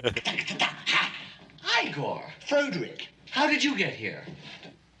 Igor, Frederick, how did you get here?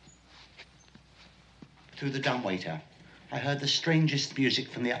 Through the dumbwaiter. I heard the strangest music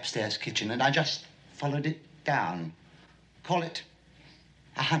from the upstairs kitchen, and I just followed it down. Call it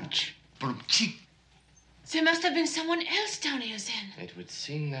a hunch. There must have been someone else down here then. It would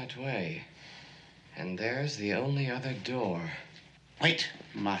seem that way. And there's the only other door. Wait,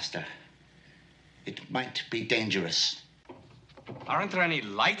 Master. It might be dangerous. Aren't there any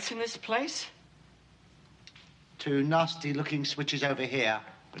lights in this place? 2 nasty-looking switches over here,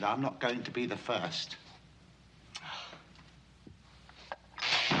 but I'm not going to be the first.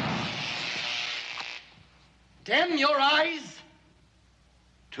 Damn your eyes!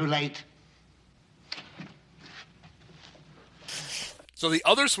 Too late. So the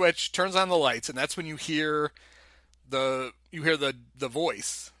other switch turns on the lights, and that's when you hear the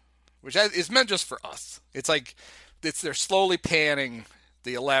voice, which is meant just for us. It's like they're slowly panning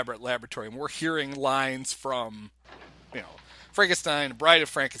the elaborate laboratory, and we're hearing lines from, Frankenstein, Bride of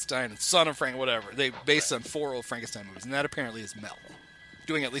Frankenstein, and Son of Frank, whatever. They based on 4 old Frankenstein movies, and that apparently is Mel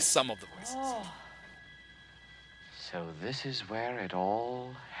doing at least some of the voices. Oh. So this is where it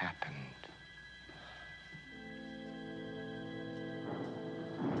all happened.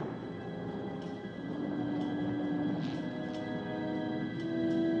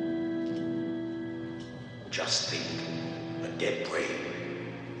 Just think, a dead brain,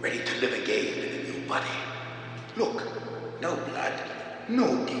 ready to live again in a new body. Look, no blood,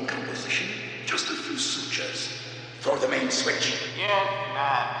 no decomposition, just a few sutures. Throw the main switch. Yes,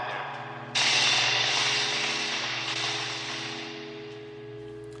 Master.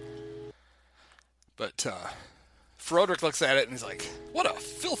 But Frederick looks at it and he's like, what a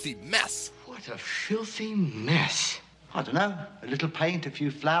filthy mess. What a filthy mess. I don't know. A little paint, a few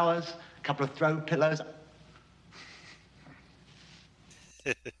flowers, a couple of throw pillows.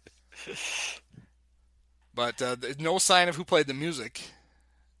 But there's no sign of who played the music.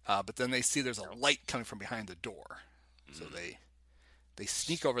 But then they see there's a light coming from behind the door. So they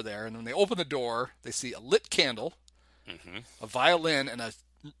sneak over there, and when they open the door, they see a lit candle, a violin, and a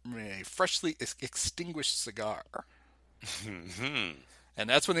freshly extinguished cigar. And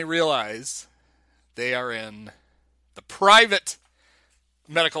that's when they realize they are in the private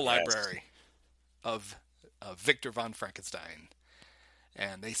medical library of Victor von Frankenstein.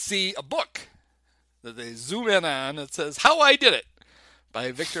 And they see a book that they zoom in on that says How I Did It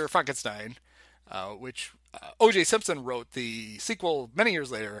by Victor Frankenstein, which O.J. Simpson wrote the sequel many years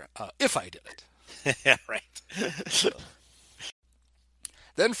later, If I Did It. Yeah, right.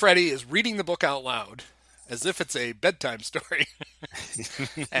 Then Freddy is reading the book out loud as if it's a bedtime story.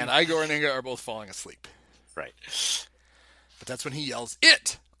 And Igor and Inga are both falling asleep. Right. But that's when he yells,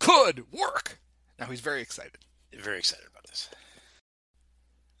 "It could work!" Now he's very excited. Very excited about this.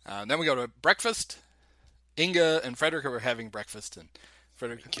 Then we go to breakfast. Inga and Frederick are having breakfast, and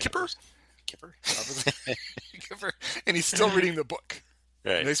Frederick, Kipper? Kipper? Kipper. And he's still reading the book.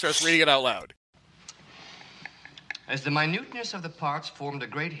 Right. And he starts reading it out loud. As the minuteness of the parts formed a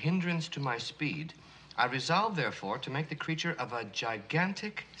great hindrance to my speed, I resolved, therefore, to make the creature of a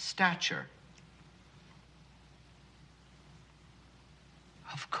gigantic stature.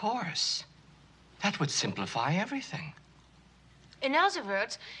 Of course. That would simplify everything. In other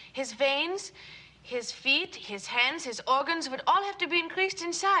words, his veins, his feet, his hands, his organs would all have to be increased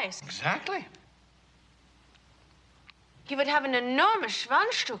in size. Exactly. He would have an enormous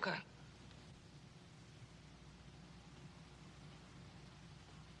Schwanzstücke.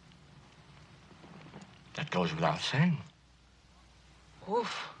 That goes without saying.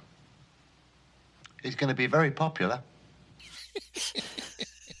 Oof. He's going to be very popular.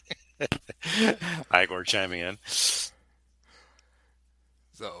 Igor chiming in.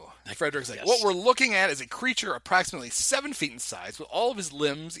 So Frederick's like, what we're looking at is a creature approximately 7 feet in size, with all of his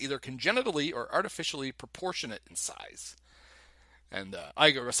limbs either congenitally or artificially proportionate in size. And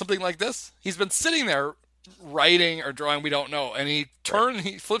Igor, something like this. He's been sitting there writing or drawing, we don't know, and he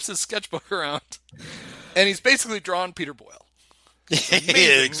flips his sketchbook around, and he's basically drawn Peter Boyle.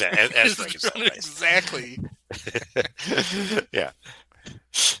 Exactly. Yeah.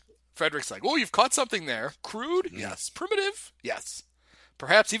 Frederick's like, oh, you've caught something there. Crude? Yes. Primitive? Yes.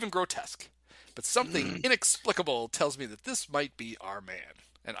 Perhaps even grotesque. But something inexplicable tells me that this might be our man.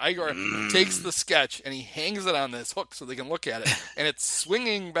 And Igor takes the sketch and he hangs it on this hook so they can look at it. And it's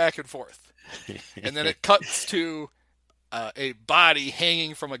swinging back and forth. And then it cuts to a body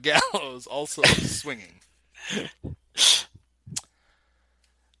hanging from a gallows, also swinging.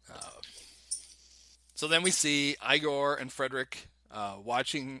 So then we see Igor and Frederick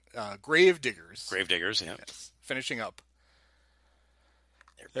watching Gravediggers. Gravediggers, yeah. Yes, finishing up.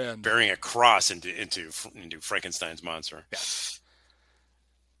 They're burying a cross into Frankenstein's monster. Yes.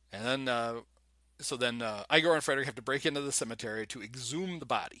 And then, Igor and Frederick have to break into the cemetery to exhume the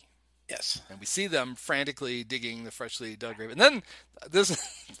body. Yes. And we see them frantically digging the freshly dug grave. And then,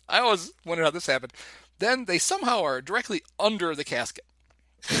 I always wondered how this happened. Then they somehow are directly under the casket.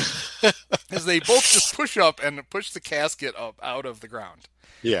 As they both just push up and push the casket up out of the ground.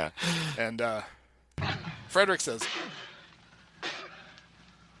 Yeah. And Frederick says,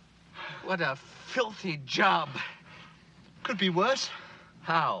 What a filthy job. Could be worse.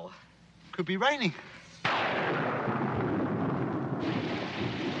 How? Could be raining.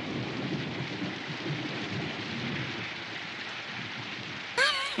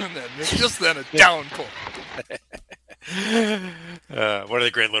 And then, just then, a downpour. What are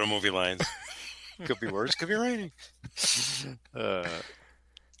the great little movie lines? Could be worse, could be raining.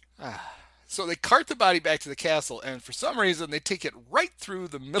 So they cart the body back to the castle, and for some reason, they take it right through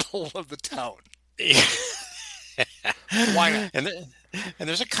the middle of the town. Why not? And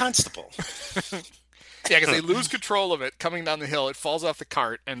there's a constable. Yeah, because they lose control of it coming down the hill. It falls off the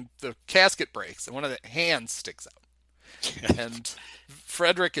cart, and the casket breaks, and one of the hands sticks out. And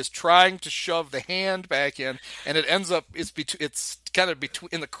Frederick is trying to shove the hand back in, and it ends up, it's kind of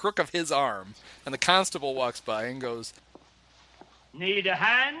in the crook of his arm. And the constable walks by and goes, Need a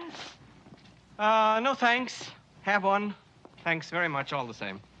hand? No thanks. Have one. Thanks very much all the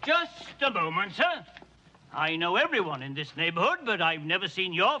same. Just a moment, sir. I know everyone in this neighborhood, but I've never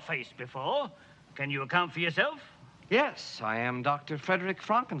seen your face before. Can you account for yourself? Yes, I am Dr. Frederick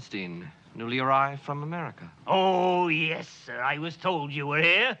Frankenstein, newly arrived from America. Oh, yes, sir. I was told you were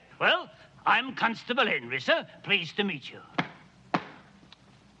here. Well, I'm Constable Henry, sir. Pleased to meet you.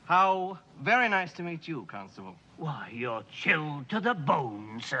 How very nice to meet you, Constable. Why, you're chilled to the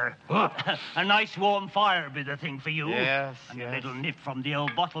bone, sir. A nice warm fire would be the thing for you. Yes, and a little nip from the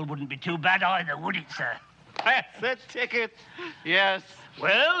old bottle wouldn't be too bad either, would it, sir? That's the ticket. Yes.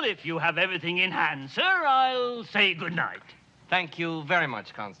 Well, if you have everything in hand, sir, I'll say good night. Thank you very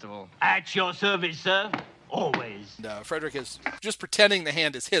much, Constable. At your service, sir. Always. Frederick is just pretending the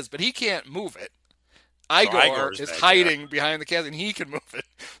hand is his, but he can't move it. Igor is hiding behind the casket, and he can move it.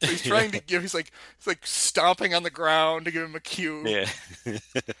 So he's trying to he's like stomping on the ground to give him a cue. Yeah. The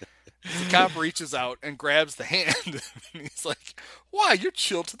cop reaches out and grabs the hand. And he's like, why, you're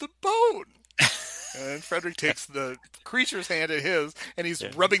chilled to the bone. And Frederick takes the creature's hand in his, and he's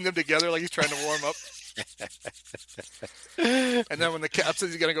rubbing them together like he's trying to warm up. And then when the cop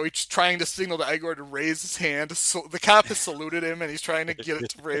says he's going to go, he's trying to signal to Igor to raise his hand. So the cop has saluted him, and he's trying to get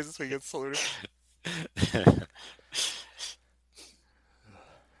it to raise it so he gets saluted.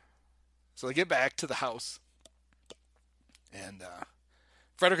 So they get back to the house, and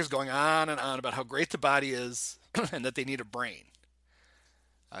Frederick is going on and on about how great the body is and that they need a brain.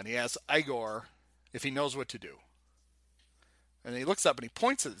 And he asks Igor if he knows what to do. And he looks up and he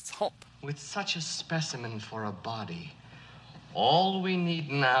points at his hump. With such a specimen for a body, all we need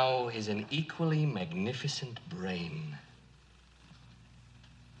now is an equally magnificent brain.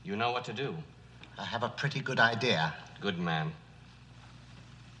 You know what to do. I have a pretty good idea. Good man.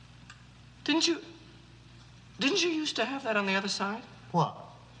 Didn't you used to have that on the other side? What?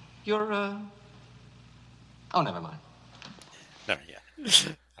 Your, Oh, never mind. No, yeah.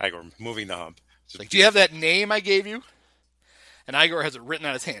 Igor moving the hump. Like, do you have that name I gave you? And Igor has it written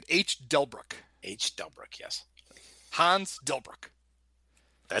on his hand. H. Delbruck. H. Delbruck, yes. Hans Delbruck.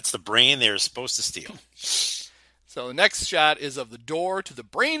 That's the brain they're supposed to steal. So the next shot is of the door to the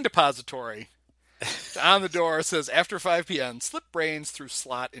brain depository. On the door it says, after 5 p.m., slip brains through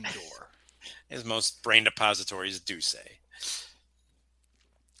slot in door. As most brain depositories do say.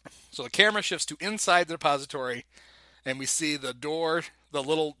 So the camera shifts to inside the depository, and we see the door, the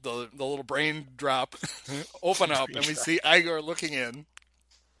little brain drop open up, and we see Igor looking in.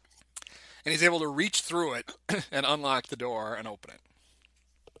 And he's able to reach through it and unlock the door and open it.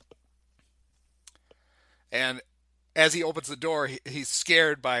 And as he opens the door, he's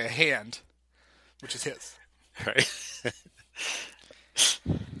scared by a hand, which is his. Right.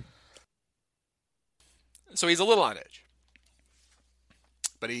 So he's a little on edge.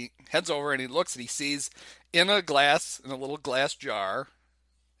 But he heads over and he looks and he sees in a little glass jar,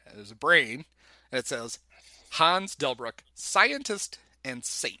 there's a brain, and it says, Hans Delbruck, scientist and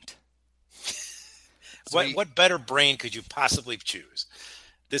saint. So what better brain could you possibly choose?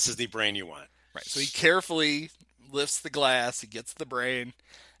 This is the brain you want. Right. So he carefully lifts the glass, he gets the brain,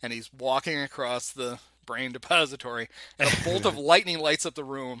 and he's walking across the brain depository, and a bolt of lightning lights up the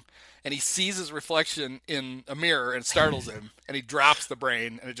room, and he sees his reflection in a mirror and startles him, and he drops the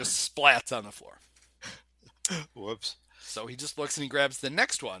brain, and it just splats on the floor. Whoops. So he just looks and he grabs the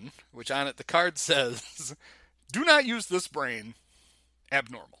next one, which on it the card says, do not use this brain,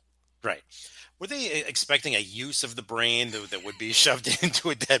 abnormal. Right. Were they expecting a use of the brain that would be shoved into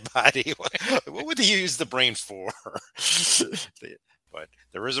a dead body? What would they use the brain for? But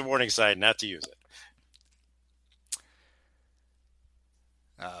there is a warning sign not to use it.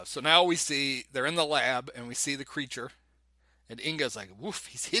 So now we see, they're in the lab, and we see the creature, and Inga's like, woof,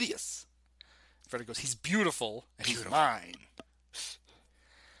 he's hideous. Frederick goes, he's beautiful, and he's mine.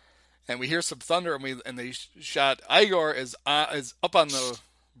 And we hear some thunder, and they shot, Igor is up on the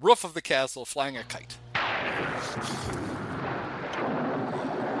roof of the castle flying a kite.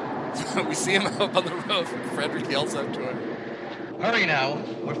 So we see him up on the roof, and Frederick yells up to him. Hurry now.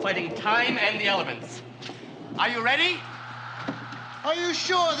 We're fighting time and the elements. Are you ready? Are you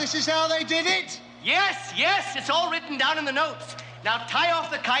sure this is how they did it? Yes, yes. It's all written down in the notes. Now tie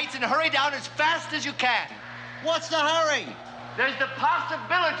off the kites and hurry down as fast as you can. What's the hurry? There's the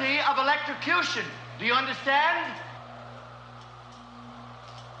possibility of electrocution. Do you understand?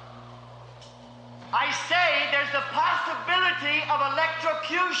 I say there's the possibility of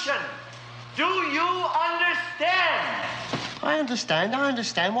electrocution. Do you understand? I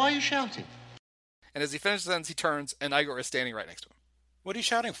understand. Why are you shouting? And as he finishes the sentence, he turns, and Igor is standing right next to him. What are you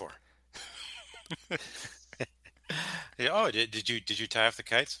shouting for? Oh, did you tie off the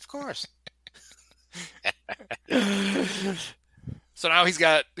kites? Of course. So now he's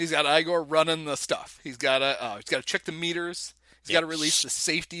got Igor running the stuff. He's got to check the meters. He's got to release the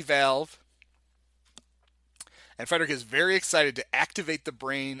safety valve. And Frederick is very excited to activate the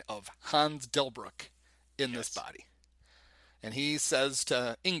brain of Hans Delbruck in this body. And he says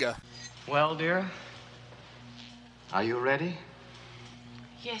to Inga, well, dear, are you ready?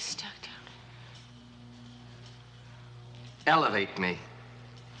 Yes, Doctor. Elevate me.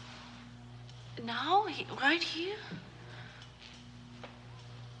 Now? Right here?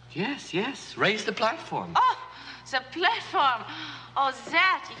 Yes. Raise the platform. Oh, the platform. Oh,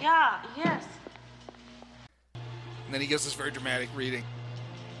 that. Yeah, yes. And then he gives this very dramatic reading.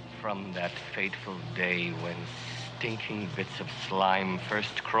 From that fateful day when stinking bits of slime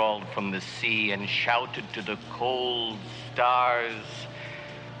first crawled from the sea and shouted to the cold stars,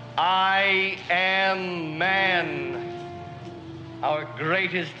 I am man. Our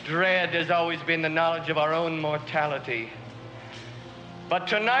greatest dread has always been the knowledge of our own mortality. But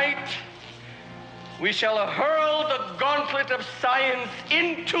tonight, we shall hurl the gauntlet of science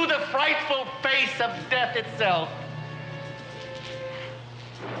into the frightful face of death itself.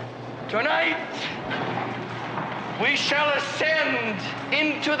 Tonight, we shall ascend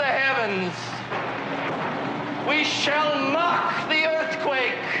into the heavens. We shall mock the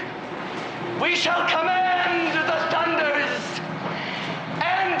earthquake. We shall command the thunders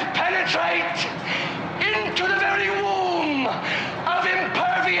and penetrate into the very womb of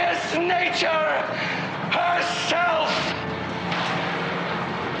impervious nature herself.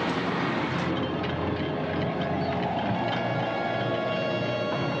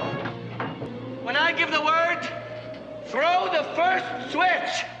 When I give the word, throw the first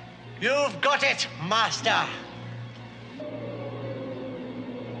switch. You've got it, Master.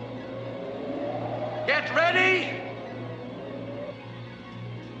 Get ready.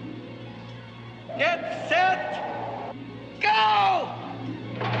 Get set. Go!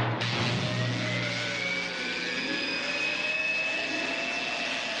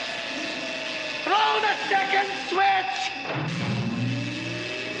 Throw the second switch.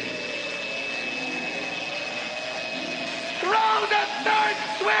 Throw the third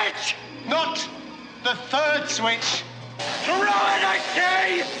switch. Not the third switch. Throw it, I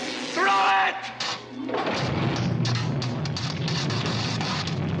say. Throw it.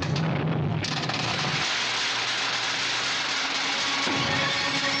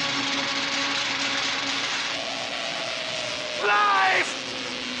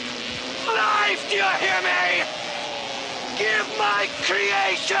 Life, do you hear me? Give my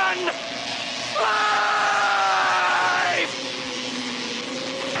creation life!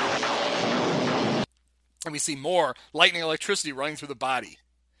 And we see more lightning electricity running through the body.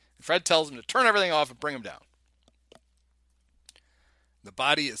 And Fred tells him to turn everything off and bring him down. The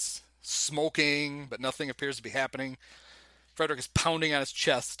body is smoking, but nothing appears to be happening. Frederick is pounding on his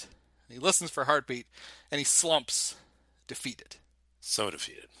chest. He listens for heartbeat, and he slumps, defeated. So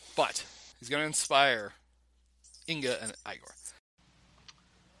defeated. But he's going to inspire Inga and Igor.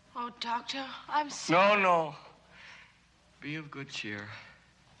 Oh, Doctor, I'm sick. No. Be of good cheer.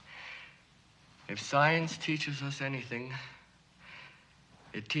 If science teaches us anything,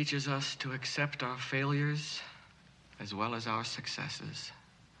 it teaches us to accept our failures as well as our successes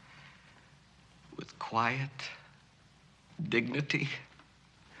with quiet dignity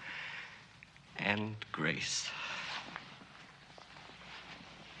and grace.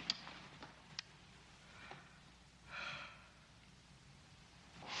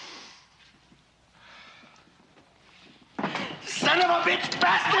 Son of a bitch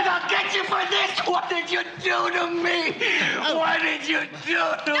bastard, I'll get you for this! What did you do to me? What did you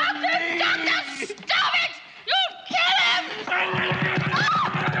do to me? Doctor, stop it! You'll kill him!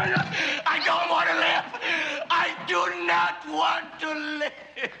 I don't want to live! I do not want to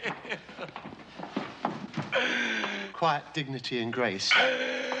live! Quiet dignity and grace.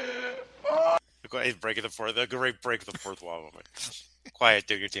 Breaking the fourth wall moment. Quiet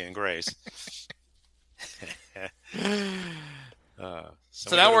dignity and grace.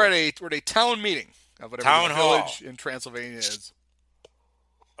 So now we're at a town meeting of whatever town the hall village in Transylvania is.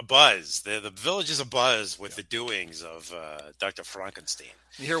 A buzz. The village is a buzz with the doings of Dr. Frankenstein.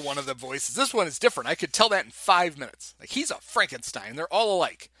 You hear one of the voices. This one is different. I could tell that in 5 minutes. Like, he's a Frankenstein. They're all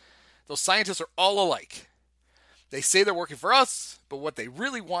alike. Those scientists are all alike. They say they're working for us, but what they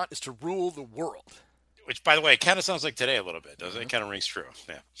really want is to rule the world. Which, by the way, kind of sounds like today a little bit, doesn't it? Kind of rings true.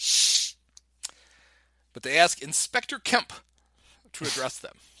 Yeah. But they ask Inspector Kemp to address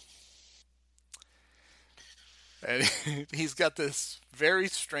them. And he's got this very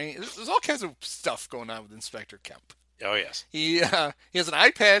strange... There's all kinds of stuff going on with Inspector Kemp. Oh, yes. He has an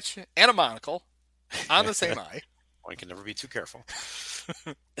eye patch and a monocle on the same eye. One can never be too careful.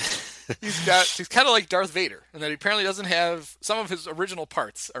 He's kind of like Darth Vader, and that he apparently doesn't have... Some of his original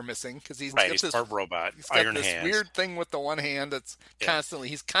parts are missing, because he's got he's this part robot, he's got iron this hands. weird thing with the one hand that's constantly...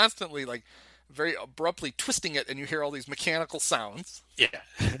 He's constantly, like, very abruptly twisting it, and you hear all these mechanical sounds. Yeah,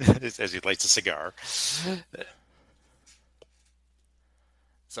 as he lights a cigar.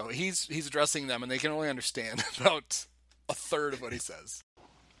 So he's addressing them, and they can only understand about a third of what he says.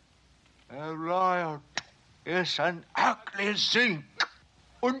 A riot is an ugly zinc.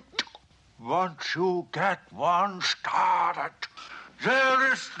 And once you get one started,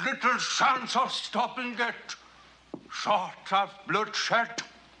 there is little chance of stopping it, short of bloodshed.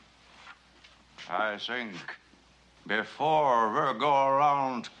 I think before we go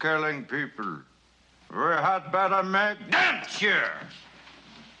around killing people, we had better make dents here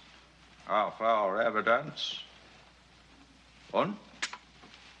of our evidence. And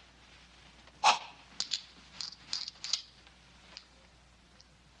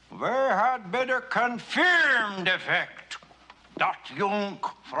we had better confirm the fact that young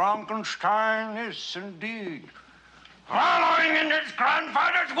Frankenstein is indeed following in his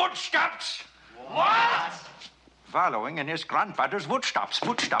grandfather's footsteps. What? Following in his grandfather's footsteps.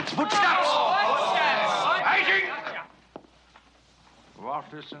 Footsteps. I think what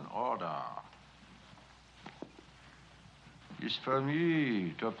is in order is for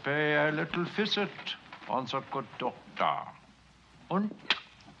me to pay a little visit on the good doctor. And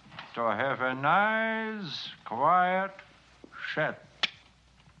to have a nice, quiet chat.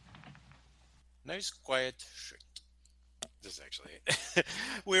 Nice, quiet shit. This is actually it.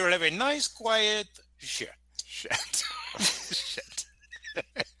 We will have a nice, quiet shit. Shit. Shit.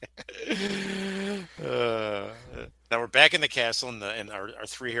 Now we're back in the castle, and our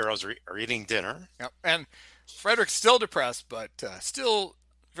three heroes are eating dinner. Yep. And Frederick's still depressed, but still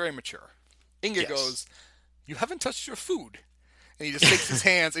very mature. Inga goes, "You haven't touched your food." And he just takes his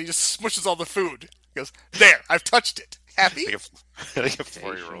hands and he just smushes all the food. He goes, "There, I've touched it. Happy?" Like a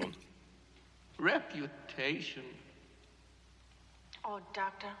 4-year-old. Reputation. Oh,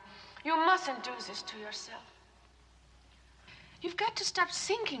 Doctor, you mustn't do this to yourself. You've got to stop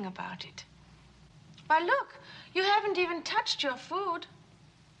thinking about it. Why, look, you haven't even touched your food.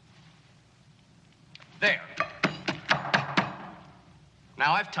 There.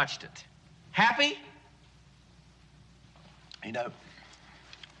 Now I've touched it. Happy? You know,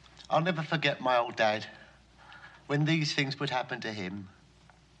 I'll never forget my old dad. When these things would happen to him,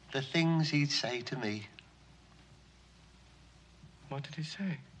 the things he'd say to me. What did he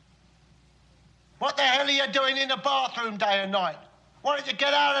say? What the hell are you doing in the bathroom day and night? Why don't you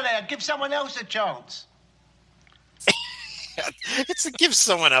get out of there? Give someone else a chance. It's to give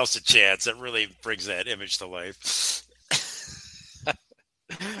someone else a chance that really brings that image to life.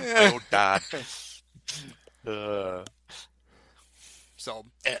 Oh, God. So,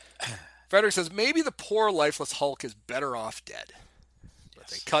 Frederick says maybe the poor, lifeless Hulk is better off dead. But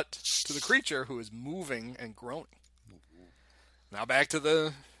they cut to the creature who is moving and groaning. Now back to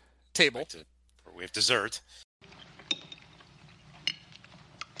the table. We have dessert.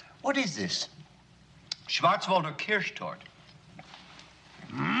 What is this? Schwarzwälder Kirschtorte.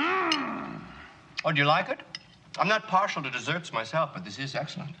 Oh, do you like it? I'm not partial to desserts myself, but this is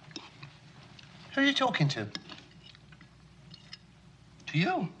excellent. Who are you talking to? To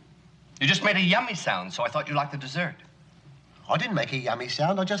you. You just made a yummy sound, so I thought you liked the dessert. I didn't make a yummy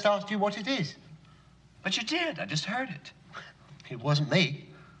sound. I just asked you what it is. But you did. I just heard it. It wasn't me.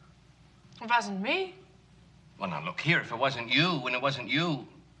 It wasn't me. Well, now, look here. If it wasn't you, when it wasn't you...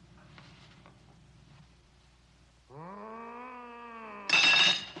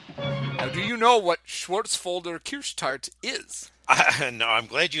 Now, do you know what Schwarzwälder Kirschtart is? No, I'm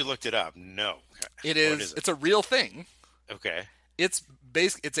glad you looked it up. No. It is. It's a real thing. Okay. It's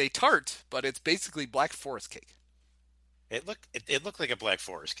a tart, but it's basically Black Forest cake. It looked like a Black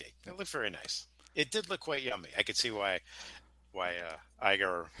Forest cake. It looked very nice. It did look quite yummy. I could see why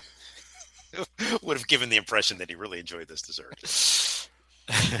Iger would have given the impression that he really enjoyed this dessert. So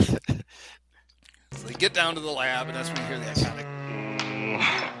they get down to the lab, and that's when you hear the iconic.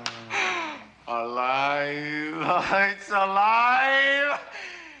 Alive! It's alive!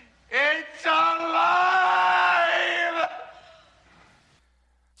 It's alive!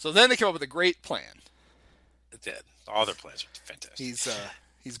 So then they come up with a great plan. It did. All their plans are fantastic.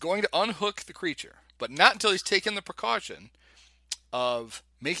 He's going to unhook the creature, but not until he's taken the precaution of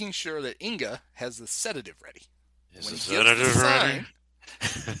making sure that Inga has the sedative ready. Is the sedative ready?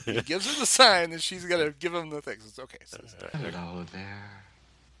 He gives her the sign that she's going to give him the thing. It's okay. So Hello there.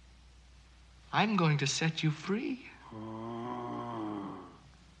 I'm going to set you free.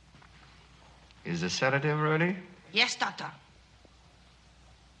 Is the sedative ready? Yes, Doctor.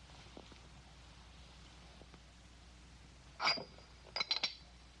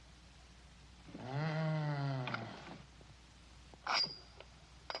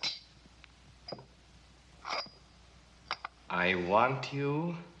 I want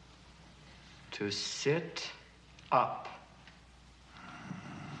you to sit up.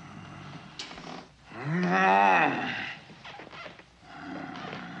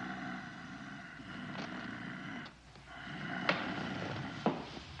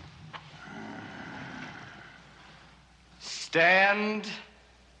 Stand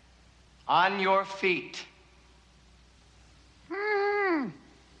on your feet.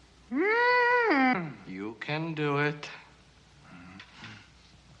 You can do it.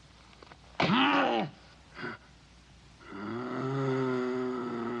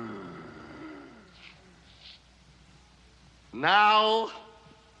 Now,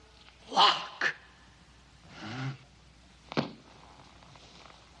 lock.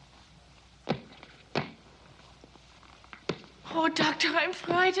 Oh, Doctor, I'm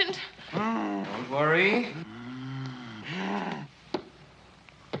frightened. Don't worry.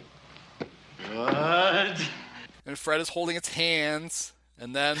 Good. And Fred is holding its hands,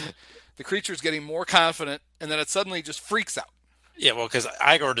 and then the creature's getting more confident, and then it suddenly just freaks out. Yeah, well, because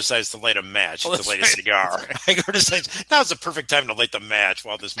Igor decides to light a match to light a right. cigar. Igor decides now's the perfect time to light the match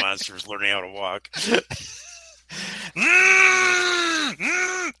while this monster is learning how to walk.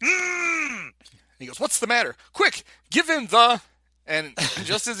 He goes, "What's the matter? Quick, give him the..." And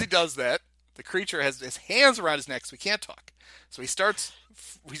just as he does that, the creature has his hands around his neck, so he can't talk. So he starts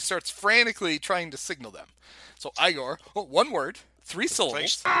frantically trying to signal them. So Igor, one word, 3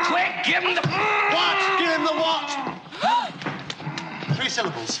 syllables. Quick, give him the... What? Give him the what? 3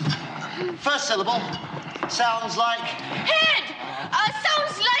 syllables. First syllable sounds like... Head!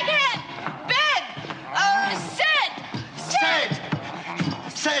 Sounds like head! Bed! Said! Said!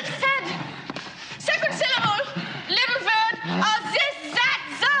 Second syllable, little word, this, that,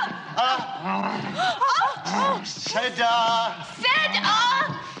 the. Said, Said,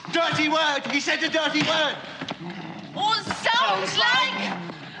 dirty word. He said a dirty word. Sounds like,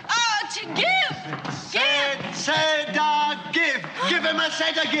 to give. Said, give. Give him a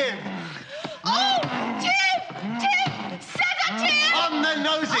sedative. Tip, sedative. On the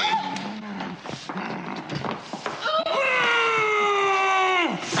nosy.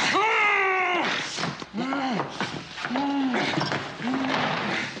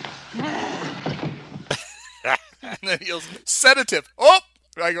 And then he yells, sedative. Oh!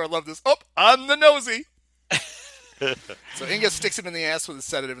 Igor loved this. Oh! On the nosy. So Inga sticks him in the ass with a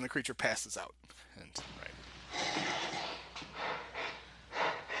sedative, and the creature passes out. And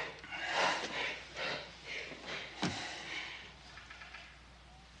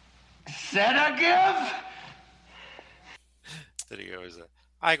Sedative? There he goes.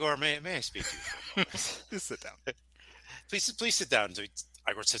 Igor, may I speak to you? Just sit down. Please sit down. So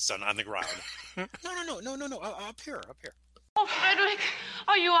Igor sits down on the ground. No. Up here. Oh, Frederick,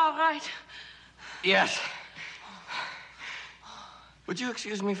 are you all right? Yes. Would you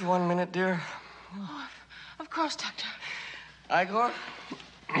excuse me for 1 minute, dear? Oh, of course, Doctor. Igor?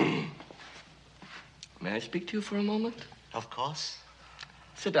 May I speak to you for a moment? Of course.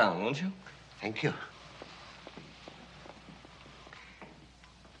 Sit down, won't you? Thank you.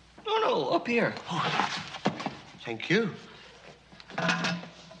 No, up here. Oh, thank you.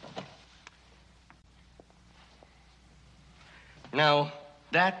 Now,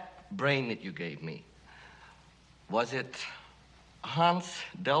 that brain that you gave me, was it Hans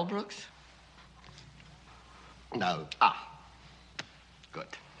Delbrooks? No.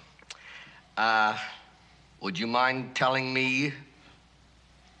 Good. Would you mind telling me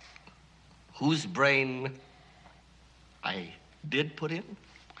whose brain I did put in?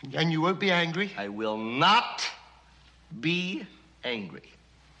 And you won't be angry? I will not be angry.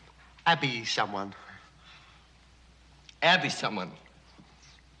 Abby someone. Abby someone.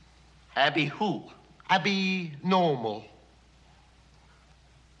 Abby who? Abby Normal.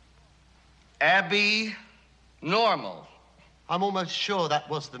 Abby Normal. I'm almost sure that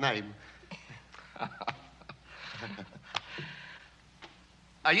was the name.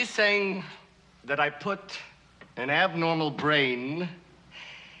 Are you saying that I put an abnormal brain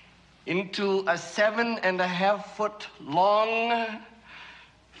into a 7.5-foot long,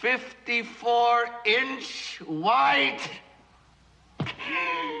 54-inch wide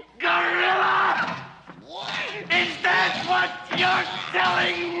gorilla? Is that what you're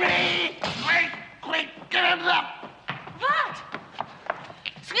telling me? Quick, get him up! What?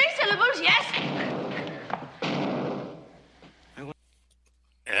 3 syllables, yes?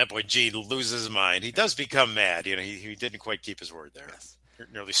 And that boy Gene loses his mind. He does become mad. You know, he didn't quite keep his word there. Yes.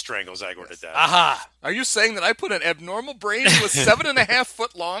 Nearly strangles Igor to death. Aha! Are you saying that I put an abnormal brain into a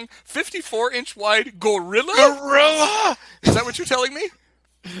 7.5-foot long, 54-inch wide gorilla? Gorilla! Is that what you're telling me?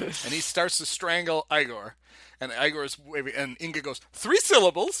 And he starts to strangle Igor. And Igor's waving, and Inga goes, 3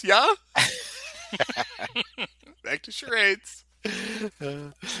 syllables, yeah? Back to charades.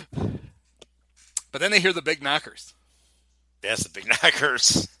 But then they hear the big knockers. Yes, the big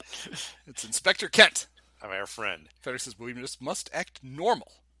knockers. It's Inspector Kent. Our friend. Frederick says, we just must act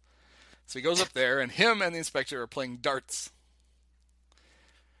normal. So he goes up there, and him and the inspector are playing darts.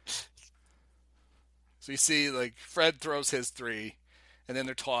 So you see, like, Fred throws his 3, and then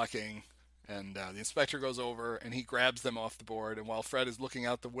they're talking, and the inspector goes over, and he grabs them off the board, and while Fred is looking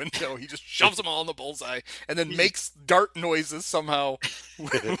out the window, he just shoves them all in the bullseye, and then makes dart noises somehow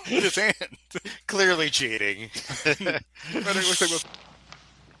with his hand. Clearly cheating. Frederick looks like...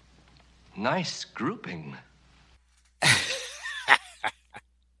 Nice grouping.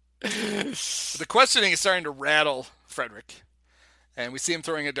 The questioning is starting to rattle Frederick. And we see him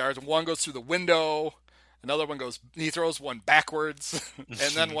throwing a dart. One goes through the window. Another one goes, he throws one backwards.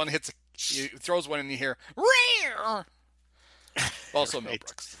 And then one hits, he throws one and you hear, rear! Also Mel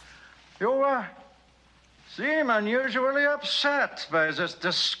Brooks. You seem unusually upset by this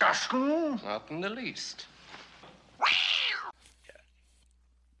discussion. Not in the least.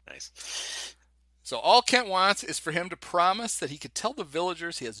 Nice. So all Kent wants is for him to promise that he could tell the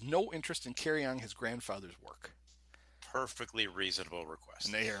villagers he has no interest in carrying on his grandfather's work. Perfectly reasonable request.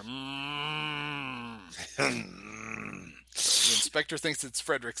 And they hear, The inspector thinks it's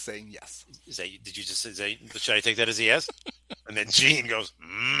Frederick saying yes. Did you just say, should I take that as a yes? And then Gene goes,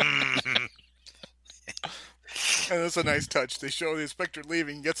 And that's a nice touch. They show the inspector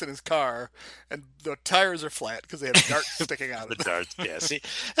leaving, he gets in his car, and the tires are flat because they have darts sticking out of the them. darts. Yeah, see,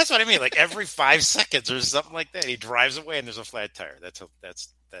 that's what I mean. Like every 5 seconds or something like that, he drives away and there's a flat tire. That's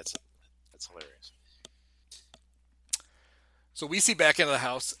hilarious. So we see back into the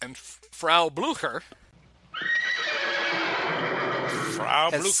house, and Frau Blucher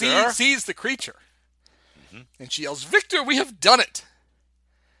sees the creature. Mm-hmm. And she yells, "Victor, we have done it!"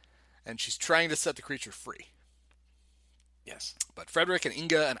 And she's trying to set the creature free. Yes. But Frederick and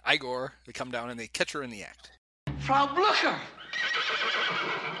Inga and Igor, they come down and they catch her in the act. Frau Blucher!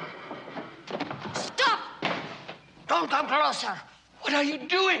 Stop! Don't come closer. What are you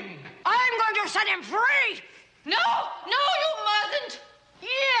doing? I'm going to set him free. No, you mustn't.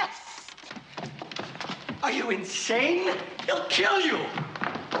 Yes. Are you insane? He'll kill you.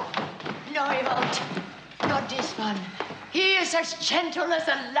 No, he won't. Not this one. He is as gentle as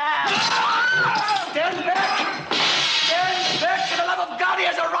a lamb. Stand back! Stand back! For the love of God, he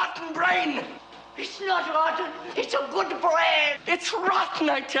has a rotten brain! It's not rotten. It's a good brain. It's rotten,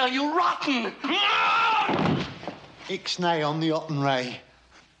 I tell you, rotten! Ixnay on the Ottenray.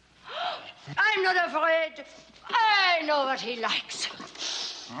 I'm not afraid. I know what he likes.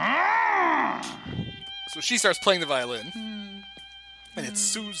 So she starts playing the violin, and it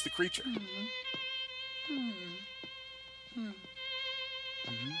soothes the creature.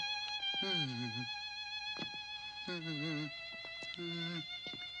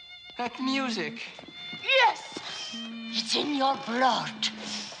 That music. Yes. It's in your blood.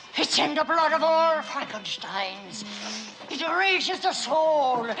 It's in the blood of all Frankensteins. It reaches the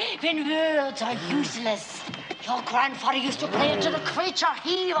soul when words are useless. Your grandfather used to play it to the creature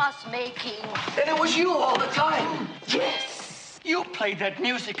he was making. Then it was you all the time. Yes. You played that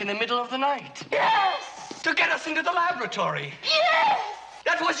music in the middle of the night. Yes. To get us into the laboratory. Yes.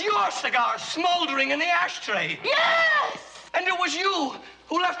 That was your cigar smoldering in the ashtray. Yes. And it was you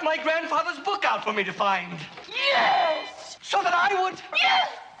who left my grandfather's book out for me to find. Yes. So that I would. Yes.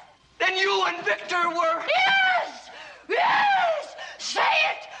 Then you and Victor were. Yes. Yes. Say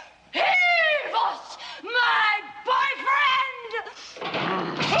it. He was my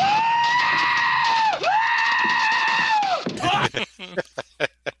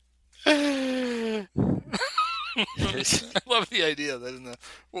I love the idea that in the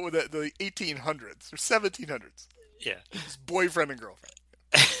 1800s or 1700s. Yeah. His boyfriend and girlfriend.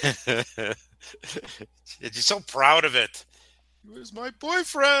 She's so proud of it. He was my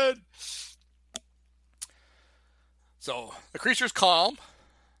boyfriend. So the creature's calm,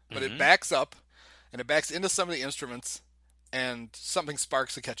 but it backs up, and it backs into some of the instruments, and something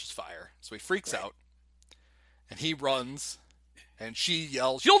sparks and catches fire. So he freaks out, and he runs, and she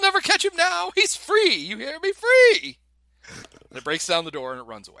yells, "You'll never catch him now! He's free! You hear me? Free!" And it breaks down the door, and it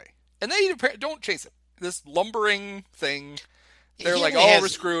runs away. And they don't chase it. This lumbering thing, they're like, we're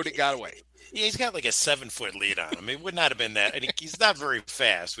screwed, it got away. Yeah, he's got like a 7-foot lead on him. It would not have been that. And he's not very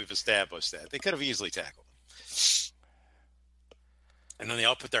fast. We've established that. They could have easily tackled him. And then they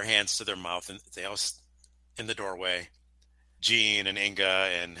all put their hands to their mouth, and they all in the doorway. Gene and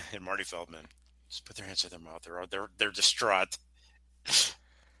Inga and Marty Feldman just put their hands to their mouth. They're distraught.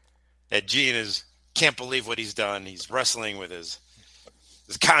 And Gene can't believe what he's done. He's wrestling with his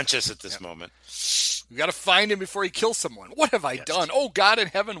conscience at this moment. We got to find him before he kills someone. What have I done? Oh, God in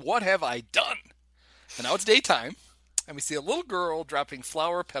heaven, what have I done? And now it's daytime, and we see a little girl dropping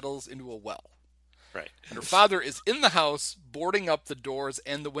flower petals into a well. Right. And her father is in the house, boarding up the doors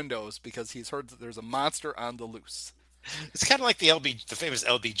and the windows because he's heard that there's a monster on the loose. It's kind of like the famous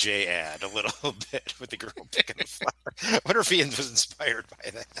LBJ ad, a little bit, with the girl picking the flower. I wonder if Ian was inspired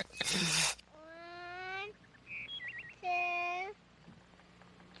by that. 1, 2,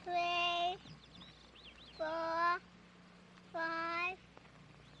 3, 4, 5,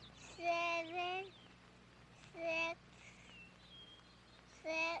 7, 6,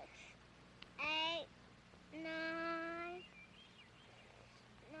 8, 9,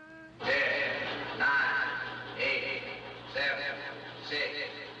 10, 9, 8, 7, 6,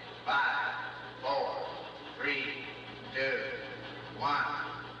 5, 4, 3, 2, 1,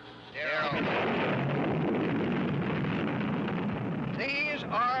 0. These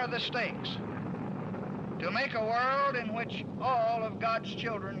are the stakes. to make a world in which all of God's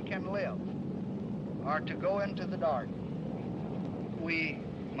children can live, or to go into the dark. We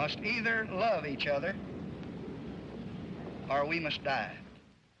must either love each other or we must die.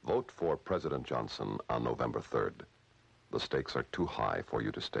 Vote for President Johnson on November 3rd. The stakes are too high for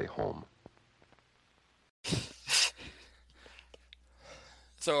you to stay home.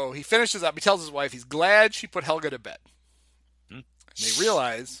 So he finishes up. He tells his wife he's glad she put Helga to bed. And they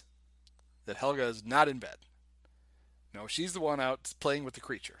realize that Helga is not in bed. No, she's the one out playing with the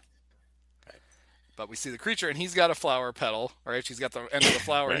creature. But we see the creature, and he's got a flower petal. All right, she's got the end of the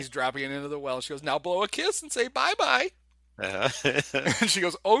flower, and he's dropping it into the well. She goes, now blow a kiss and say bye-bye. And she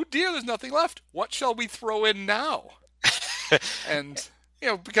goes, oh, dear, there's nothing left. What shall we throw in now? And,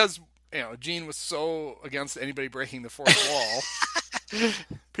 because, Gene was so against anybody breaking the fourth wall,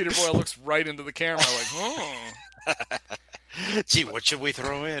 Peter Boyle looks right into the camera like, oh. Gee, what should we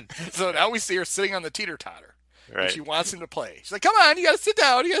throw in? So now we see her sitting on the teeter-totter. Right. And she wants him to play. She's like, come on, you got to sit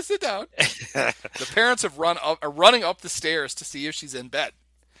down. You got to sit down. The parents are running up the stairs to see if she's in bed.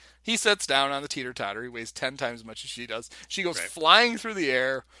 He sits down on the teeter-totter. He weighs 10 times as much as she does. She goes flying through the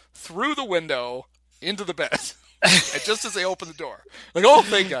air, through the window, into the bed. And just as they open the door. Like, oh,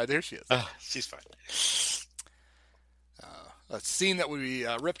 thank God, there she is. She's fine. A scene that would be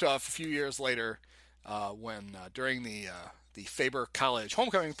ripped off a few years later when during the Faber College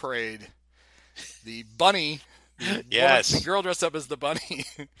homecoming parade, the bunny, the girl dressed up as the bunny,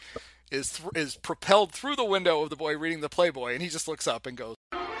 is propelled through the window of the boy reading the Playboy, and he just looks up and goes,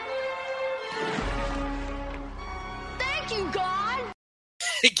 Thank you, God.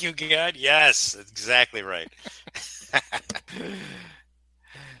 Thank you, God. Yes, that's exactly right.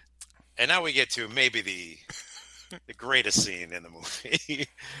 And now we get to maybe the greatest scene in the movie.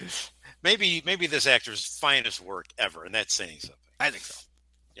 maybe this actor's finest work ever, and that's saying something. I think so.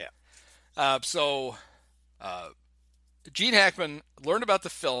 Yeah. So Gene Hackman learned about the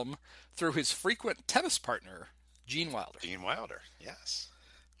film through his frequent tennis partner, Gene Wilder. Gene Wilder, yes.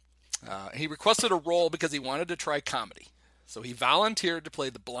 He requested a role because he wanted to try comedy. So he volunteered to play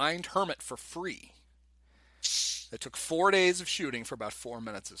the blind hermit for free. It took 4 days of shooting for about 4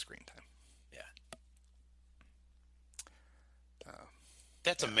 minutes of screen time.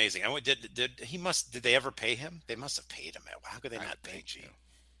 That's amazing. Did they ever pay him? They must have paid him. How could they not pay Gene?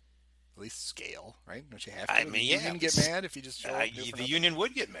 At least scale, right? Don't you have to? I mean, the union get mad if you just show up the union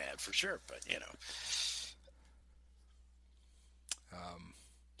would get mad for sure, but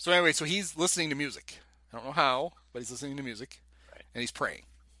So anyway, so he's listening to music. I don't know how, but he's listening to music, and he's praying.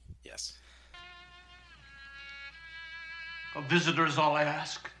 Yes. A visitor is all I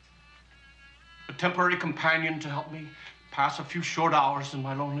ask. A temporary companion to help me pass a few short hours in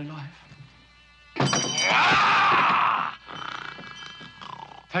my lonely life.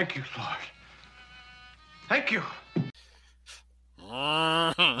 Thank you, Lord. Thank you.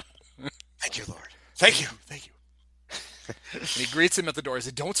 Thank you, Lord. Thank you. Thank you. And he greets him at the door. He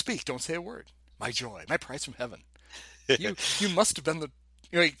said, don't speak. Don't say a word. My joy, my prize from heaven. You must have been the...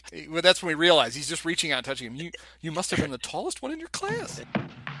 that's when we realize he's just reaching out and touching him. You must have been the tallest one in your class.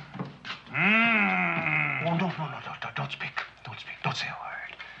 Oh, no. Don't speak. Don't speak. Don't say a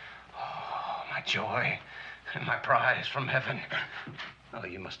word. Oh, my joy and my prize from heaven. Oh,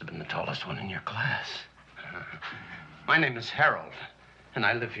 you must have been the tallest one in your class. My name is Harold, and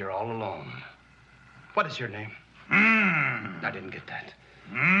I live here all alone. What is your name? I didn't get that.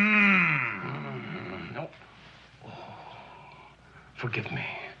 No. Oh, forgive me.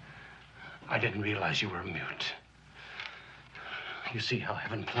 I didn't realize you were a mute. You see how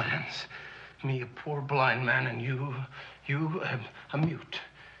heaven plans. Me, a poor blind man, and you a mute.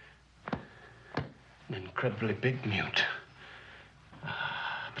 An incredibly big mute.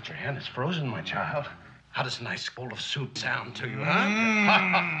 But your hand is frozen, my child. How does a nice bowl of soup sound to you,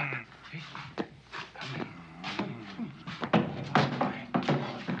 huh?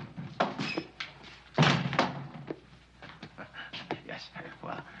 Yes,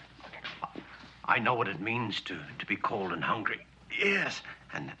 well, I know what it means to be cold and hungry. Yes,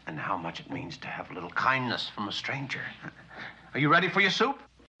 and how much it means to have a little kindness from a stranger. Are you ready for your soup?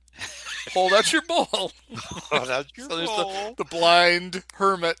 Hold out your bowl. Hold out your so bowl. There's the blind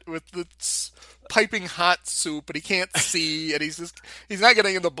hermit with the piping hot soup, and he can't see, and he's not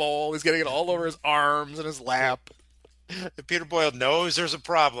getting in the bowl. He's getting it all over his arms and his lap. And Peter Boyle knows there's a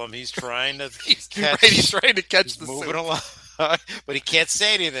problem. He's trying to catch. He's trying to catch the moving soup. along, but he can't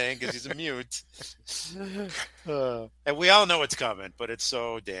say anything because he's a mute. And we all know it's coming, but it's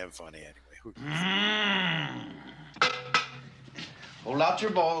so damn funny anyway. Hold out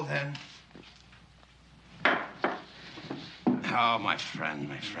your bowl, then. Oh, my friend.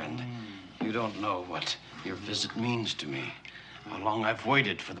 You don't know what your visit means to me. How long I've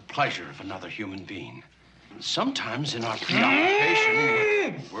waited for the pleasure of another human being. Sometimes in our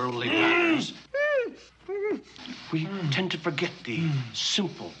preoccupation with worldly matters, we tend to forget the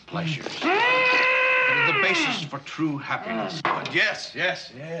simple pleasures that are the basis for true happiness. Oh, yes.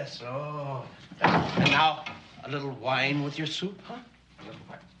 Oh. And now, a little wine with your soup, huh? A little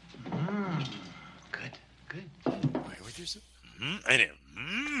wine. Good. Wine with your soup? I know.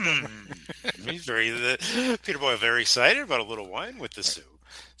 He's Peter Boyle very excited about a little wine with the soup.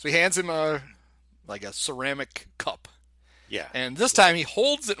 So he hands him a ceramic cup. Yeah. And this time he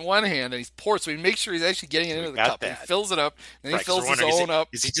holds it in one hand and he pours, so he makes sure he's actually getting it into the cup. And he fills it up, and then he fills his own up.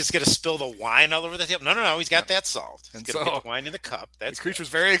 Is he just going to spill the wine all over the table? No. He's got that solved. He's going to get the wine in the cup. That's the creature's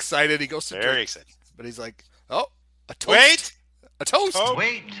very excited. He goes to very excited. But he's like, oh, a toast. Wait! A toast. Oh.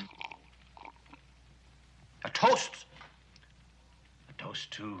 Wait. A toast. A toast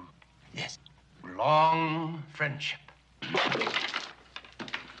to, yes, long friendship.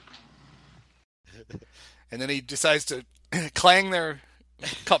 And then he decides to clang their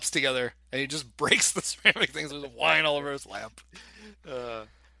cups together, and he just breaks the ceramic things. There's wine all over his lamp. And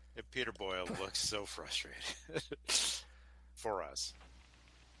Peter Boyle looks so frustrated for us.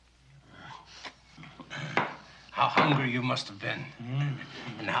 How hungry you must have been.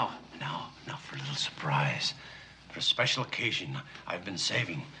 And now, for a little surprise. For a special occasion I've been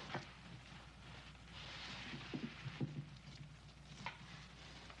saving.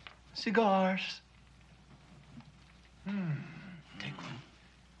 Cigars. Take one.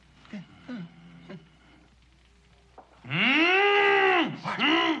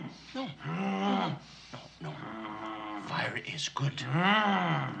 No. Fire is good.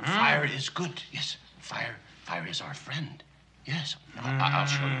 Fire is good. Yes, fire is our friend. Yes, I'll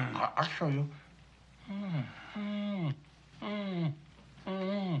show you. I'll show you.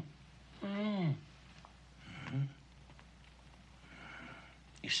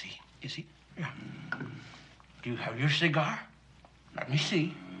 You see? Yeah. Do you have your cigar? Let me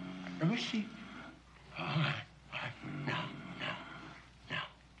see. All right. Now.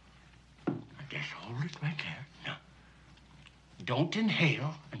 Just hold it right there. Now. Don't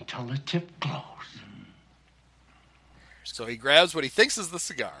inhale until the tip glows. So he grabs what he thinks is the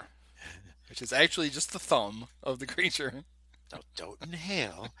cigar, which is actually just the thumb of the creature. Don't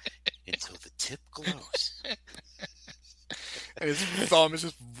inhale until the tip glows. And his thumb is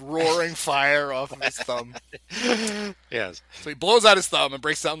just roaring fire off of his thumb. Yes. So he blows out his thumb and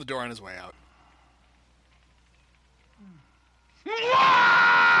breaks down the door on his way out.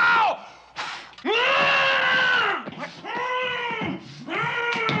 Wow!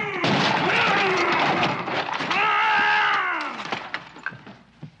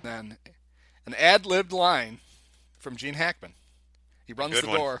 Then an ad-libbed line from Gene Hackman. He runs the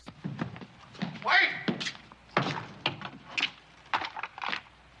door. Wait!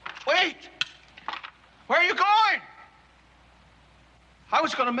 Where are you going? I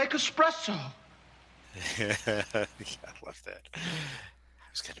was going to make espresso. Yeah, I love that. I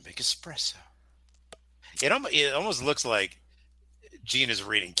was going to make espresso. It almost looks like Gene is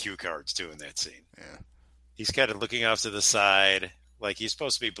reading cue cards, too, in that scene. Yeah. He's kind of looking off to the side, like he's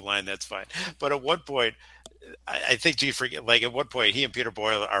supposed to be blind, that's fine. But at one point, I think Gene forget. Like at one point, he and Peter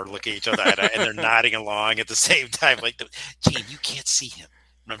Boyle are looking at each other, and they're nodding along at the same time. Like, Gene, you can't see him.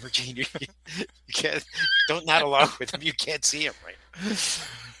 Remember, Gene, you can't. Don't nod along with him. You can't see him, right?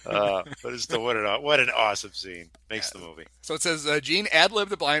 But it's still what an awesome scene. Makes the movie. So it says, Gene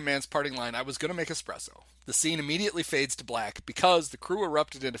ad-libbed the blind man's parting line. I was going to make espresso. The scene immediately fades to black because the crew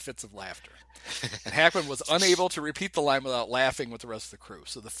erupted into fits of laughter. And Hackman was unable to repeat the line without laughing with the rest of the crew.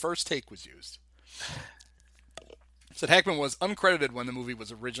 So the first take was used. So Hackman was uncredited when the movie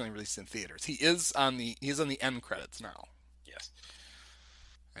was originally released in theaters. He is on the end credits now. Yes.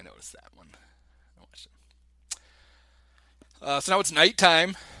 I noticed that one. I watched it. So now it's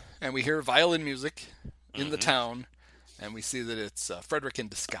nighttime, and we hear violin music in the town, and we see that it's Frederick in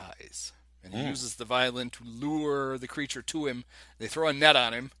disguise. And he uses the violin to lure the creature to him. They throw a net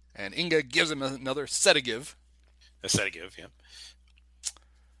on him, and Inga gives him another sedative. A sedative, yeah.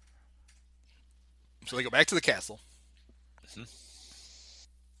 So they go back to the castle.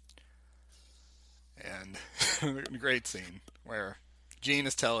 And a great scene where Gene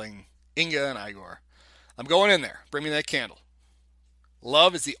is telling Inga and Igor, I'm going in there. Bring me that candle.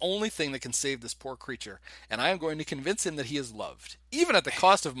 Love is the only thing that can save this poor creature, and I am going to convince him that he is loved, even at the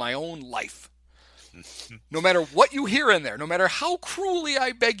cost of my own life. No matter what you hear in there, no matter how cruelly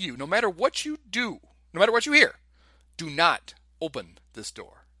I beg you, no matter what you do, no matter what you hear, do not open this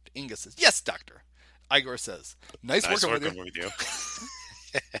door. Inga says, yes, doctor. Igor says, nice working with you.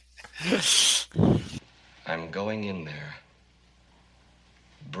 I'm going in there.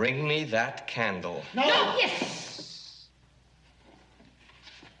 Bring me that candle. No! Yes!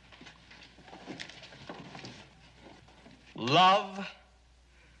 Love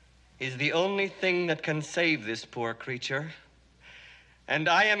is the only thing that can save this poor creature. And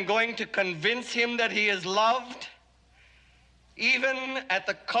I am going to convince him that he is loved, even at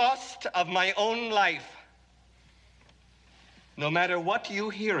the cost of my own life. No matter what you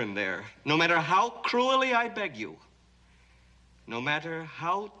hear in there, no matter how cruelly I beg you, no matter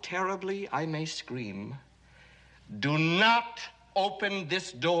how terribly I may scream, do not open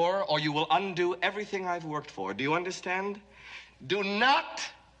this door or you will undo everything I've worked for. Do you understand? Do not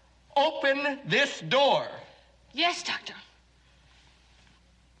open this door. Yes, Doctor.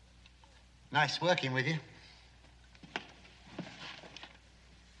 Nice working with you.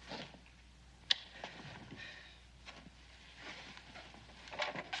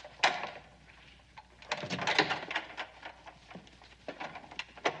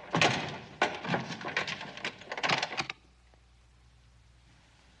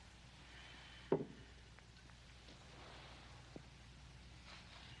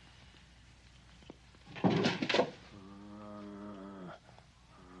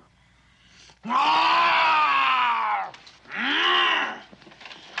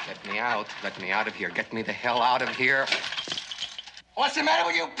 Let me out of here. Get me the hell out of here. What's the matter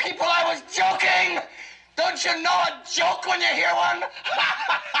with you people? I was joking! Don't you know a joke when you hear one?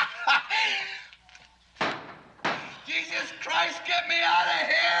 Jesus Christ, get me out of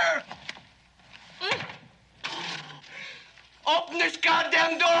here! Open this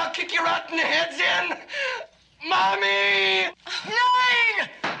goddamn door, I'll kick your rotten heads in! Mommy! 9!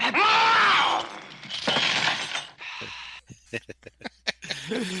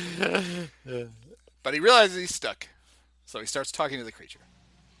 But he realizes he's stuck, so he starts talking to the creature.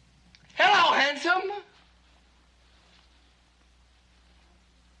 Hello, handsome.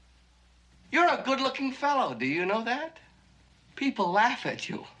 You're a good-looking fellow, do you know that? People laugh at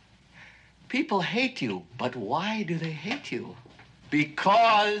you. People hate you, but why do they hate you?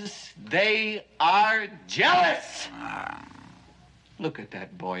 Because they are jealous. Look at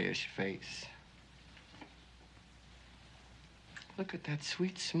that boyish face. Look at that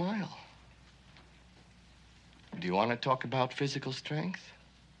sweet smile. Do you want to talk about physical strength?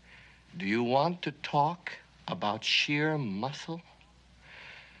 Do you want to talk about sheer muscle?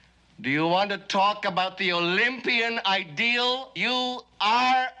 Do you want to talk about the Olympian ideal? You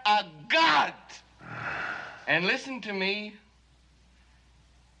are a god. And listen to me.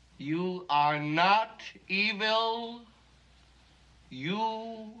 You are not evil.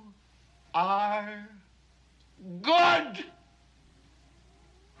 You are good.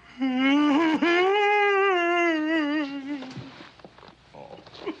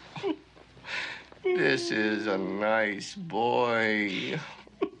 This is a nice boy.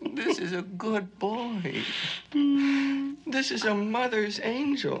 This is a good boy. This is a mother's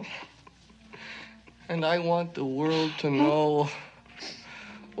angel. And I want the world to know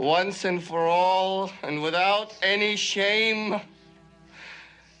once and for all and without any shame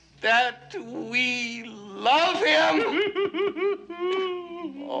that we love him.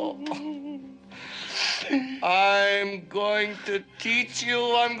 Oh. I'm going to teach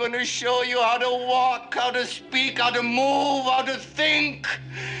you. I'm going to show you how to walk, how to speak, how to move, how to think.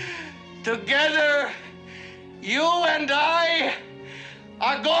 Together, you and I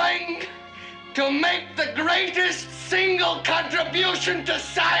are going to make the greatest single contribution to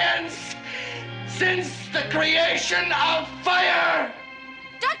science since the creation of fire.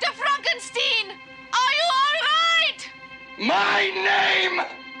 Dr. Frankenstein, are you all right? My name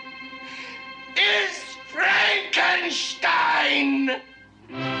is Frankenstein!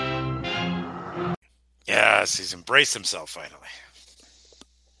 Yes, he's embraced himself finally.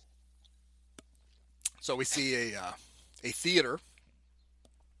 So we see a theater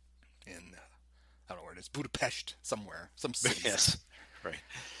in, I don't know where it is, Budapest somewhere, some city. Yes, right.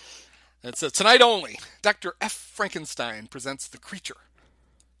 And it says, tonight only, Dr. F. Frankenstein presents The Creature.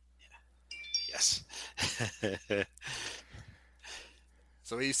 Yes.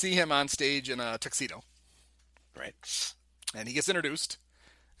 So you see him on stage in a tuxedo. Right. And he gets introduced,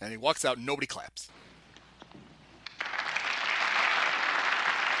 and he walks out, and nobody claps.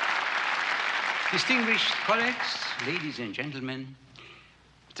 Distinguished colleagues, ladies and gentlemen,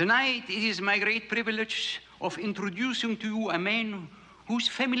 tonight it is my great privilege of introducing to you a man whose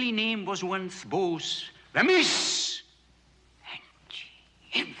family name was once both famous and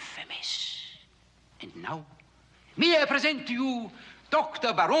infamous. And now, may I present to you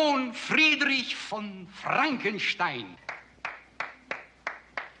Dr. Baron Friedrich von Frankenstein.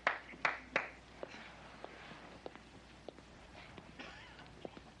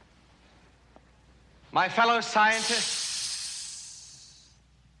 My fellow scientists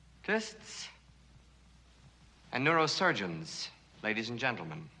and neurosurgeons, ladies and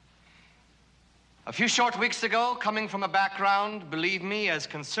gentlemen. A few short weeks ago, coming from a background, believe me, as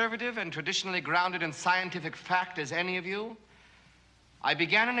conservative and traditionally grounded in scientific fact as any of you, I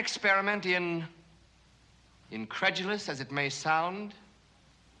began an experiment in, incredulous as it may sound,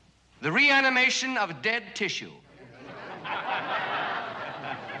 the reanimation of dead tissue.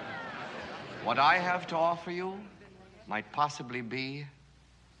 What I have to offer you might possibly be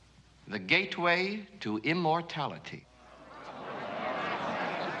the gateway to immortality.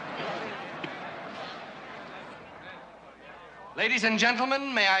 Ladies and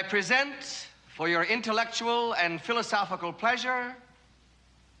gentlemen, may I present, for your intellectual and philosophical pleasure,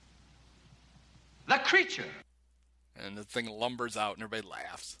 the creature. And the thing lumbers out, and everybody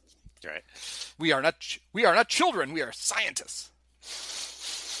laughs. Right. We are not children. We are scientists.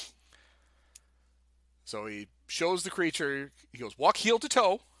 So he shows the creature. He goes, walk heel to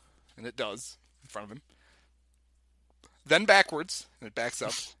toe, and it does in front of him. Then backwards, and it backs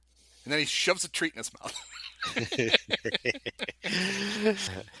up. And then he shoves a treat in his mouth.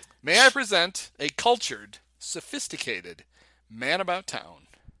 May I present a cultured, sophisticated man about town?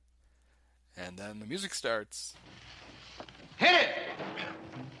 And then the music starts. Hit it!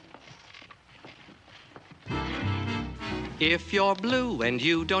 If you're blue and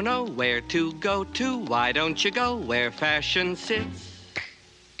you don't know where to go to, why don't you go where fashion sits?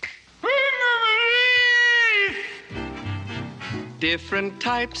 Different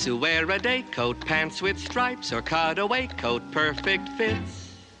types who wear a day coat, pants with stripes, or cutaway coat, perfect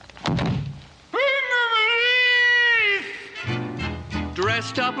fits.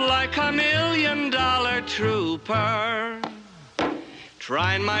 Dressed up like $1 million trooper,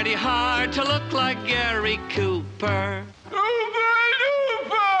 trying mighty hard to look like Gary Cooper.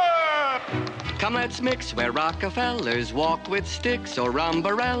 Come, let's mix where Rockefellers walk with sticks or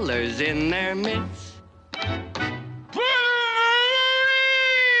umbrellas in their midst.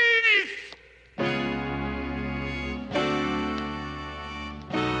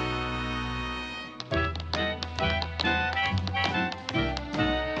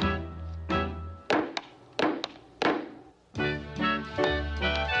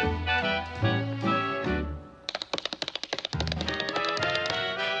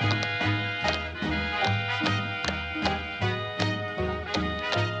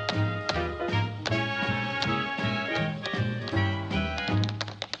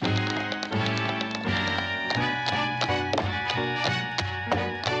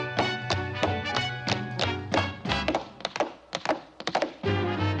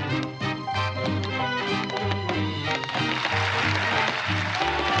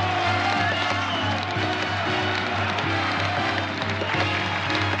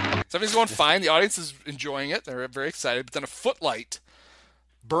 Everything's going fine. The audience is enjoying it. They're very excited. But then a footlight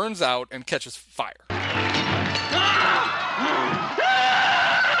burns out and catches fire.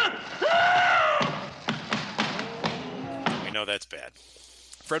 We know that's bad.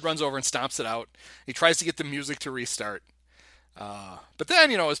 Fred runs over and stomps it out. He tries to get the music to restart. But then,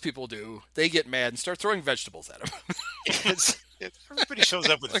 as people do, they get mad and start throwing vegetables at him. Everybody shows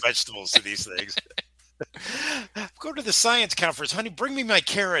up with vegetables to these things. Go to the science conference. Honey, bring me my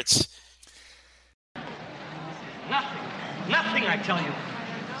carrots. Nothing, I tell you.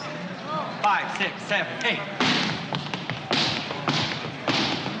 5, 6, 7, 8.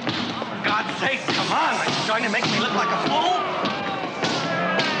 For God's sakes, come on. Are you trying to make me look like a fool?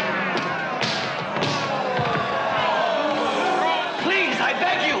 Please, I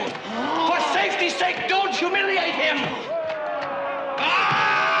beg you. For safety's sake, don't humiliate him.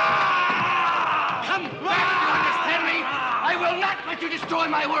 Come back, you understand me? I will not let you destroy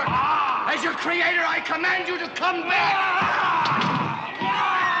my work. As your creator, I command you to come back.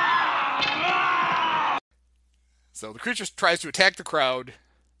 So the creature tries to attack the crowd.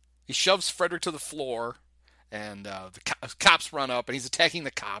 He shoves Frederick to the floor, and the cops run up, and he's attacking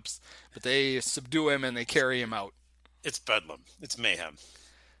the cops, but they subdue him and they carry him out. It's bedlam. It's mayhem.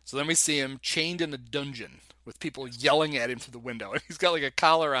 So then we see him chained in a dungeon with people yelling at him through the window. And he's got like a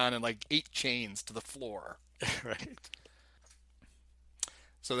collar on and like 8 chains to the floor. Right.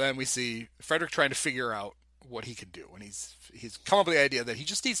 So then we see Frederick trying to figure out what he could do. And he's come up with the idea that he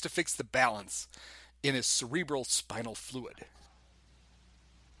just needs to fix the balance in his cerebral spinal fluid.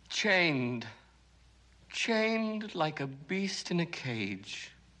 Chained like a beast in a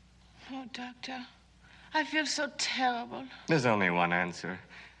cage. Oh, Doctor, I feel so terrible. There's only one answer.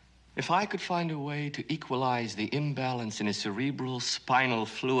 If I could find a way to equalize the imbalance in his cerebral spinal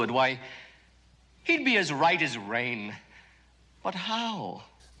fluid, why, he'd be as right as rain. But how?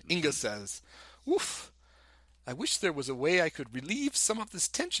 Inga says, "Oof, I wish there was a way I could relieve some of this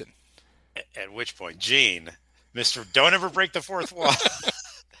tension." At which point, Gene, Mr. Don't Ever Break the Fourth Wall,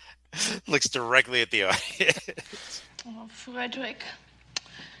 looks directly at the audience. Oh, Frederick,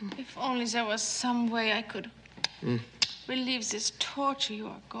 if only there was some way I could relieve this torture you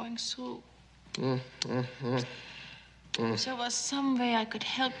are going through. If there was some way I could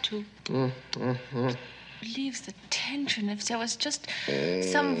help to relieve the tension, if there was just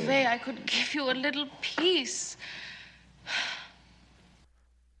some way I could give you a little peace.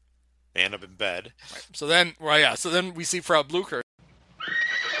 And up in bed. Right. So then we see Frau Blucher.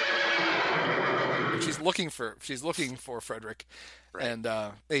 She's looking for Frederick, right. And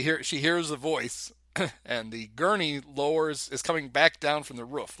she hears the voice, and the gurney is coming back down from the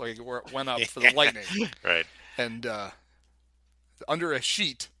roof, like where it went up for the lightning. Right. And under a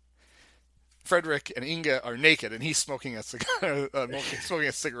sheet, Frederick and Inga are naked, and he's smoking a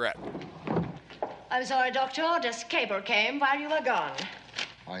cigarette. I'm sorry, Doctor. This cable came while you were gone.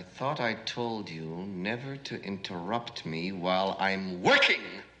 I thought I told you never to interrupt me while I'm working.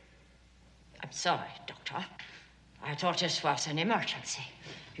 I'm sorry, Doctor. I thought this was an emergency.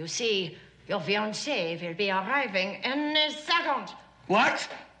 You see, your fiancé will be arriving in a second. What?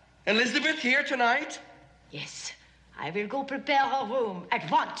 Elizabeth here tonight? Yes. I will go prepare her room at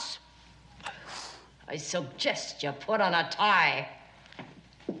once. I suggest you put on a tie.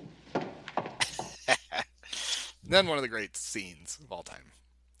 Then one of the great scenes of all time.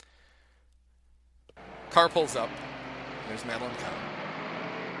 Car pulls up. There's Madeline Kahn.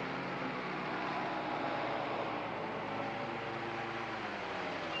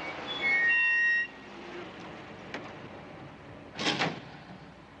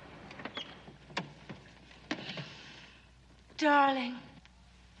 Darling.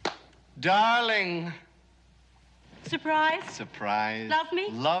 Darling. Surprise? Surprise. Love me?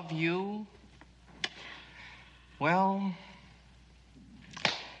 Love you? Well,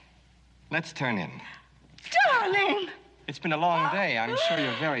 let's turn in. Darling! It's been a long day. I'm sure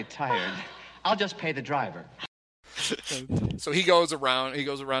you're very tired. I'll just pay the driver. So he goes around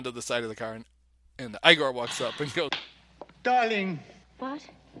to the side of the car, and Igor walks up and goes, Darling. What?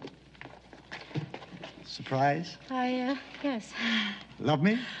 Surprise? Yes. Love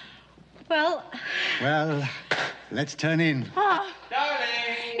me? Well, let's turn in. Oh.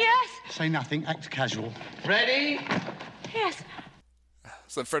 Darling! Yes? Say nothing, act casual. Ready? Yes.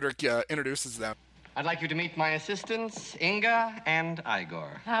 So Frederick introduces them. I'd like you to meet my assistants, Inga and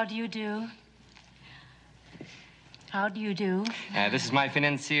Igor. How do you do? How do you do? This is my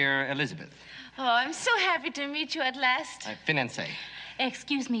financier, Elizabeth. Oh, I'm so happy to meet you at last. Financier.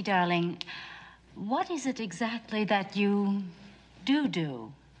 Excuse me, darling. What is it exactly that you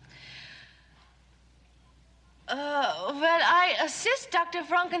do? Well, I assist Dr.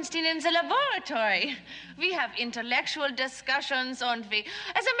 Frankenstein in the laboratory. We have intellectual discussions, and as a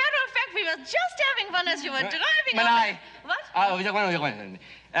matter of fact, we were just having fun as you were driving. What?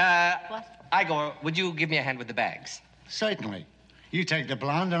 Igor, would you give me a hand with the bags? Certainly. You take the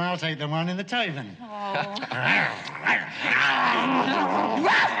blonde, and I'll take the one in the Taven. Oh.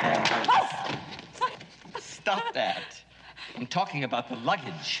 Stop that. I'm talking about the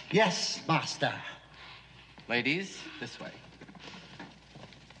luggage. Yes, master. Ladies, this way.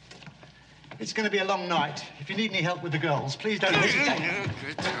 It's going to be a long night. If you need any help with the girls, please don't hesitate.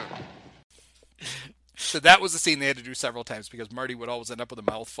 So that was a scene they had to do several times because Marty would always end up with a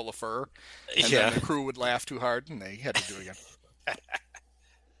mouth full of fur. And then the crew would laugh too hard, and they had to do it again.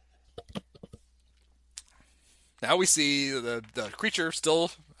 Now we see the creature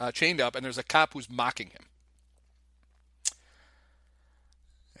still chained up, and there's a cop who's mocking him.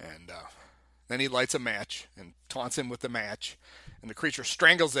 And then he lights a match and taunts him with the match, and the creature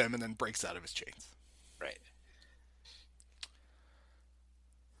strangles him and then breaks out of his chains. Right.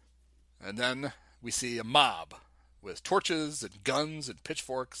 And then we see a mob with torches and guns and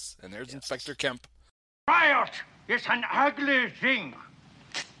pitchforks, and there's Inspector Kemp. Riot is an ugly thing.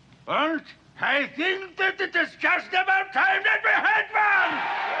 And I think that it is just about time that we had one!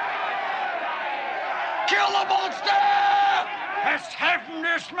 Kill the monster! As heaven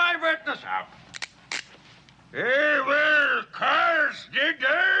is my witness. He will curse the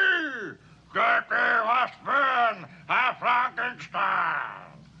day that there was born a Frankenstein.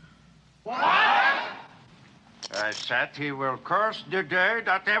 What? I said he will curse the day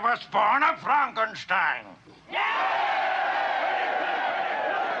that there was born a Frankenstein.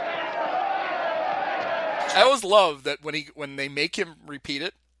 I always love that when they make him repeat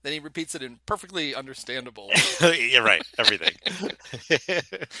it, then he repeats it in perfectly understandable. Yeah, right. Everything.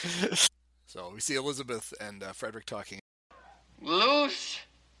 So we see Elizabeth and Frederick talking. Loose?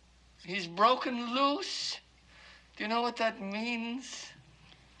 He's broken loose? Do you know what that means?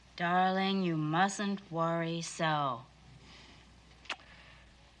 Darling, you mustn't worry so.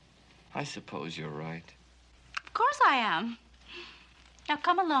 I suppose you're right. Of course I am. Now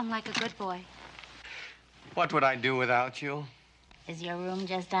come along like a good boy. What would I do without you? Is your room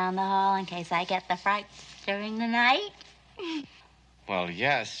just down the hall in case I get the frights during the night? Well,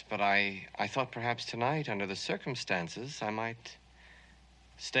 yes, but I thought perhaps tonight, under the circumstances, I might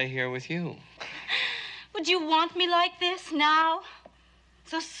stay here with you. Would you want me like this now?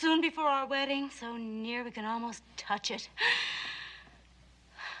 So soon before our wedding, so near we can almost touch it.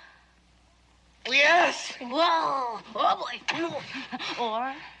 Yes! Whoa! Oh,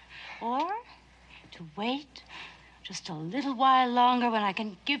 boy. Or to wait just a little while longer when I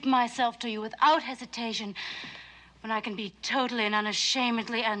can give myself to you without hesitation, when I can be totally and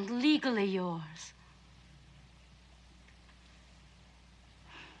unashamedly and legally yours.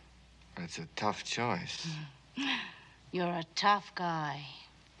 That's a tough choice. You're a tough guy.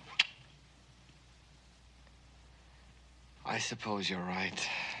 I suppose you're right.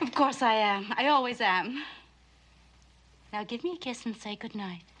 Of course I am. I always am. Now give me a kiss and say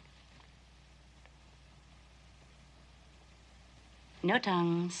goodnight. No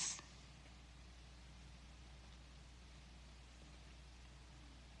tongues.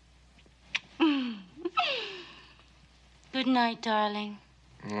 Good night, darling.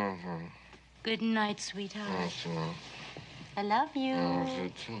 Mm-hmm. Good night, sweetheart. Mm-hmm. I love you. You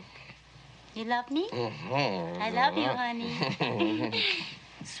too. You love me? Mm-hmm. I love you, honey.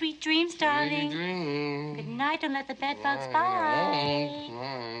 Sweet dreams, darling. Sweet dreams. Good night. Don't let the bed bugs bite.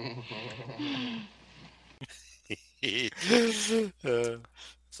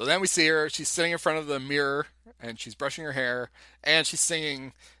 So then we see her. She's sitting in front of the mirror, and she's brushing her hair, and she's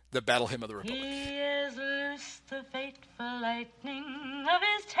singing the Battle Hymn of the Republic. He has loosed the fateful lightning of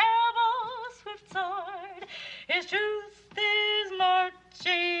his terrible swift sword. His truth is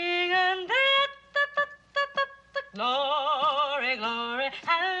marching, and glory, glory,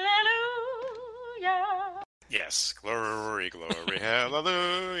 hallelujah. Yes, glory, glory,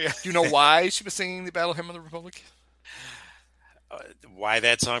 hallelujah. Do you know why she was singing the Battle Hymn of the Republic? Why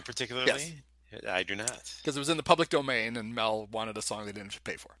that song particularly? Yes. I do not. Because it was in the public domain, and Mel wanted a song they didn't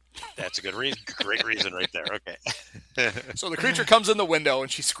pay for. That's a good reason. Great reason right there. Okay. So the creature comes in the window, and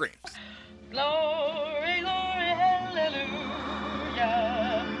she screams. Glory, glory, hallelujah.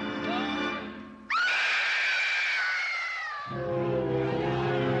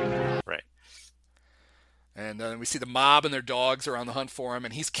 Right. And then we see the mob and their dogs are on the hunt for him,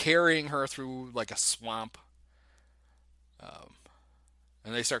 and he's carrying her through like a swamp.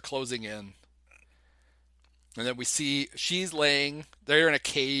 And they start closing in. And then we see they're in a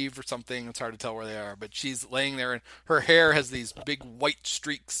cave or something. It's hard to tell where they are, but she's laying there, and her hair has these big white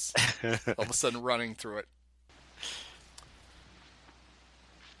streaks all of a sudden running through it.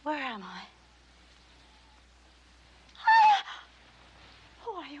 Where am I?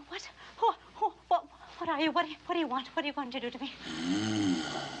 Who are you? What are you? What do you want? What are you going to do to me?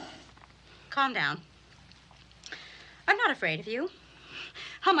 Calm down. I'm not afraid of you.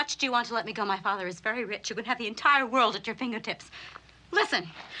 How much do you want to let me go? My father is very rich. You can have the entire world at your fingertips. Listen,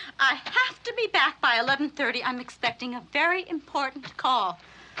 I have to be back by 11:30. I'm expecting a very important call.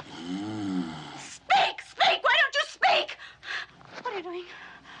 Speak! Speak! Why don't you speak? What are you doing?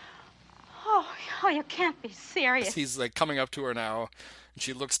 Oh, you can't be serious. He's like coming up to her now, and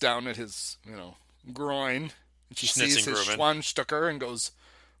she looks down at his, groin, and she sees his Schwanstucker and goes,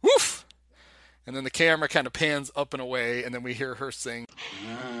 woof! And then the camera kind of pans up and away, and then we hear her sing.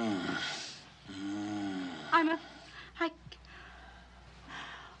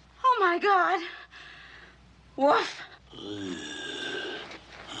 Oh my God. Woof.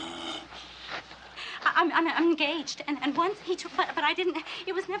 I'm engaged, and once he took, but I didn't.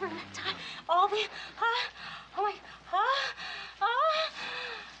 It was never time. All the, oh my,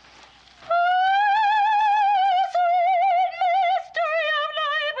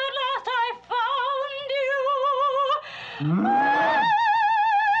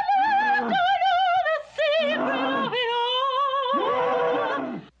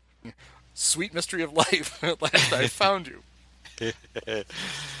 sweet mystery of life, at last I found you. Sweet mystery of life, at last I found you.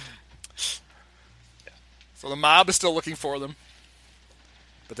 So the mob is still looking for them.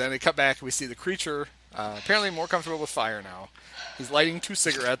 But then they cut back and we see the creature, apparently more comfortable with fire now. He's lighting 2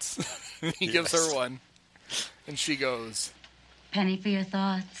 cigarettes. He gives her one. And she goes, Penny for your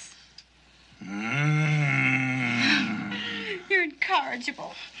thoughts. You're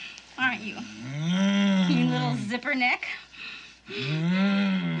incorrigible, aren't you? You little zipper neck.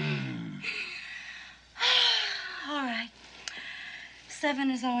 All right. 7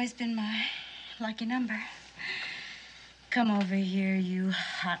 has always been my lucky number. Come over here, you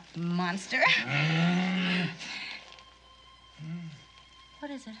hot monster.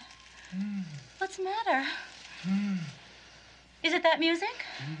 What is it? What's the matter? Is it that music?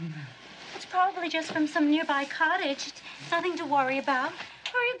 It's probably just from some nearby cottage. It's nothing to worry about.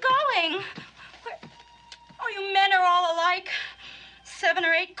 Where are you going? Oh, you men are all alike. 7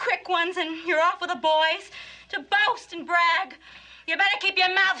 or 8 quick ones, and you're off with the boys to boast and brag. You better keep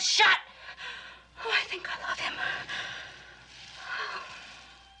your mouth shut. Oh, I think I love him.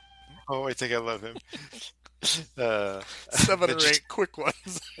 Oh, I think I love him. 7 or 8 quick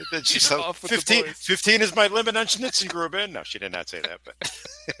ones. Then she said, 15 is my limit on Schnitzengruben. No, she did not say that, but.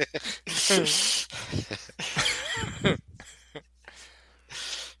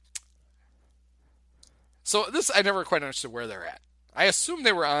 So this, I never quite understood where they're at. I assume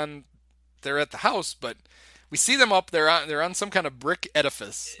they're at the house, but we see them up. They're on some kind of brick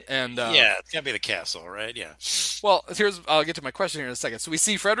edifice, and yeah, it's gotta be the castle, right? Yeah. Well, I'll get to my question here in a second. So we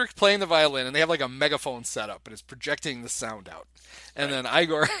see Frederick playing the violin, and they have like a megaphone set up, and it's projecting the sound out. And then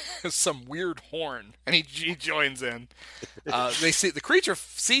Igor has some weird horn, and he joins in. They see the creature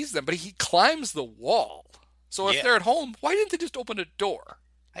sees them, but he climbs the wall. So if they're at home, why didn't they just open a door?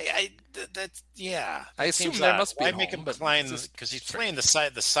 I assume that must be why at make home, him but climb it's just because he's playing the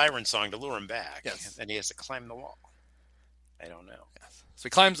siren song to lure him back. Yes. And he has to climb the wall. I don't know. Yes. So he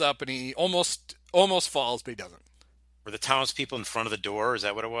climbs up and he almost falls, but he doesn't. Were the townspeople in front of the door? Is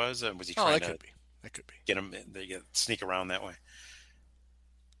that what it was? Was he trying that could be. Get him? They sneak around that way.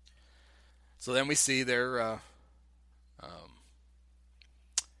 So then we see their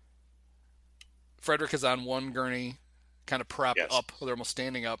Frederick is on one gurney, kind of propped up. They're almost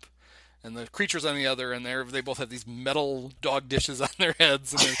standing up, and the creature's on the other, and they both have these metal dog dishes on their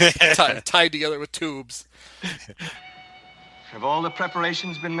heads, and they're tied together with tubes. Have all the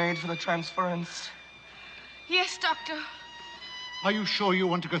preparations been made for the transference? Yes, Doctor. Are you sure you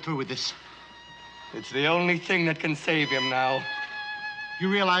want to go through with this? It's the only thing that can save him now. You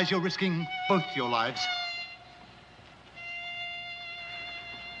realize you're risking both your lives?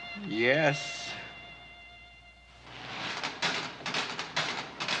 Yes.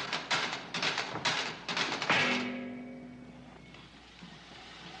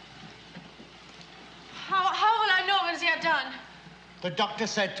 How will I know when they're done? The doctor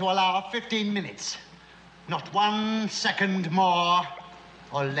said to allow 15 minutes. Not 1 second more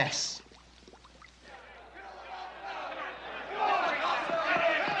or less.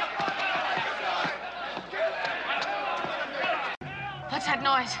 What's that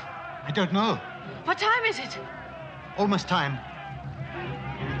noise? I don't know. What time is it? Almost time.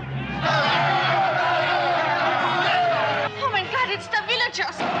 Oh my God, it's the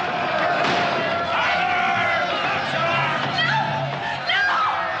villagers!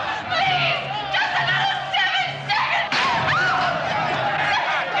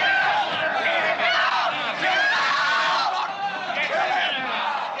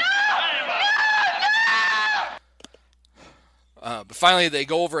 But finally, they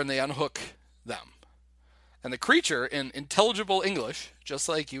go over and they unhook them. And the creature, in intelligible English, just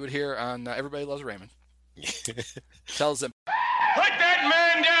like you would hear on Everybody Loves Raymond, tells them, Put that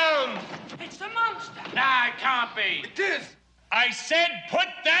man down! It's the monster. Nah, it can't be. It is. I said put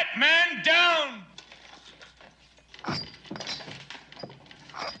that man down!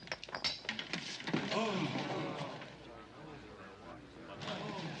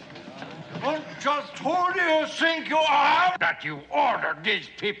 Well, just who do you think you are that you ordered these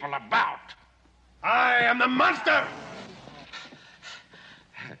people about? I am the monster!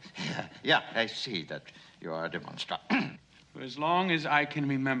 Yeah, I see that you are the monster. For as long as I can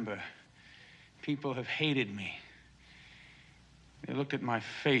remember, people have hated me. They looked at my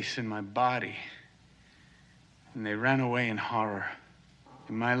face and my body, and they ran away in horror.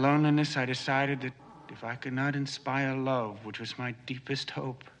 In my loneliness, I decided that if I could not inspire love, which was my deepest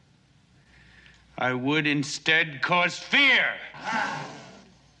hope, I would instead cause fear.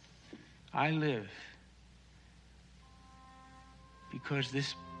 I live because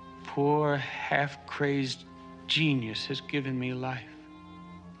this poor, half-crazed genius has given me life.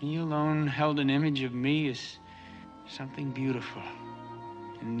 He alone held an image of me as something beautiful.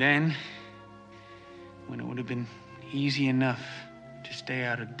 And then, when it would have been easy enough to stay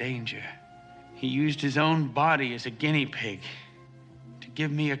out of danger, he used his own body as a guinea pig to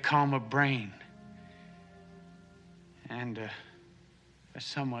give me a calmer brain and a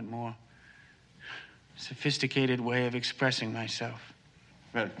somewhat more sophisticated way of expressing myself.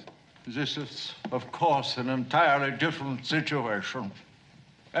 Well, this is, of course, an entirely different situation.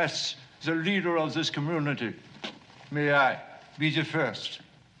 As the leader of this community, may I be the first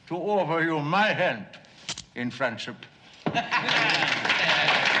to offer you my hand in friendship.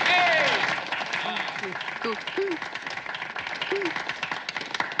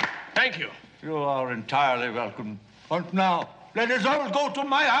 Thank you. You are entirely welcome. And now, let us all go to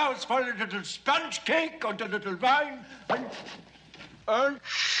my house for a little sponge cake and a little wine and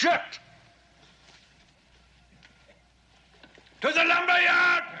shit. To the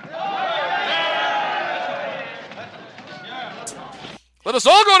lumberyard! Let us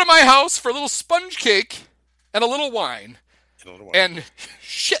all go to my house for a little sponge cake and a little wine. And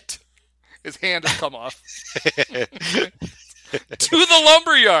shit, his hand has come off. To the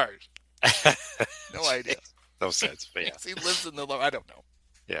lumberyard. No idea. No sense, but yeah. He lives in the I don't know.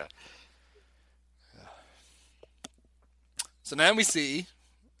 Yeah. So now we see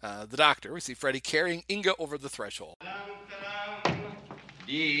the doctor. We see Freddy carrying Inga over the threshold.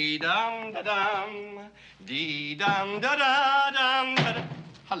 Dee-dum-da-dum, dee-dum-da-da-dum-da-da.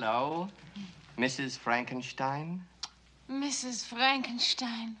 Hello, Mrs. Frankenstein. Mrs.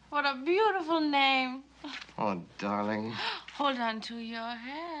 Frankenstein. What a beautiful name. Oh, darling. Hold on to your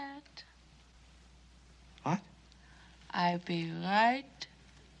hat. What? I'll be right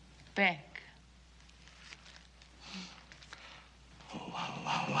back. Oh, wow,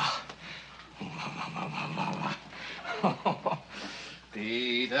 wow, wow. Oh, wow, wow, wow, wow, wow.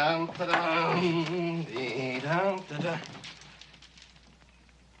 Dee-dum-da-dum, dee-dum-da-da.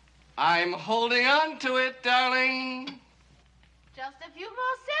 I'm holding on to it, darling. Just a few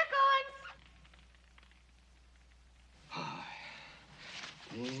more seconds.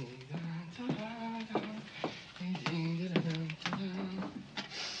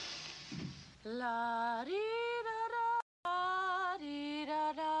 La di da da, la di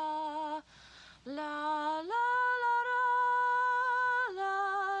da da, la la la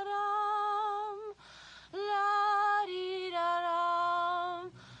la dum, la di da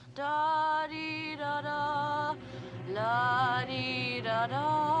dum, da di da da, la di da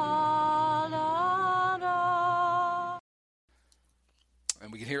da, la da.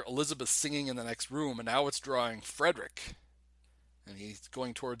 And we can hear Elizabeth singing in the next room, and now it's drawing Frederick. And he's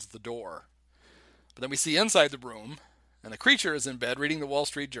going towards the door. But then we see inside the room, and the creature is in bed reading the Wall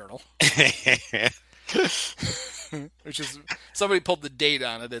Street Journal. Which is, somebody pulled the date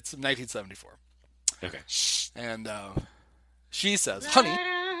on it. It's 1974. Okay. And she says, honey.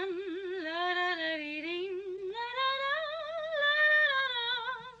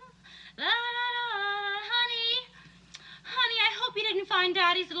 You didn't find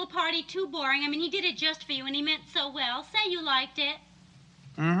Daddy's little party too boring. I mean, he did it just for you, and he meant so well. Say you liked it.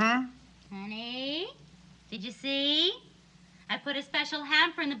 Mm-hmm. Honey, did you see? I put a special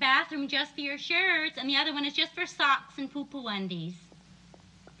hamper in the bathroom just for your shirts, and the other one is just for socks and poo-poo undies.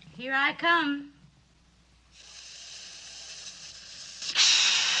 Here I come.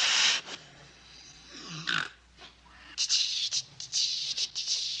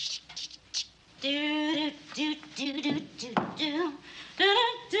 Do do do do do do do do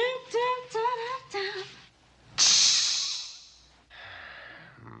do do do.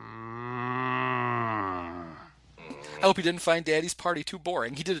 I hope you didn't find Daddy's party too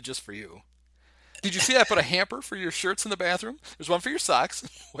boring. He did it just for you. Did you see I put a hamper for your shirts in the bathroom? There's one for your socks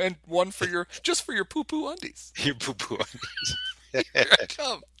and one for your poo-poo undies. Your poo-poo undies. Here I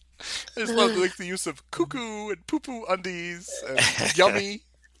come. I just love the use of cuckoo and poo-poo undies and yummy.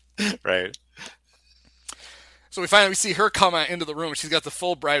 Right. So we finally see her come out into the room. She's got the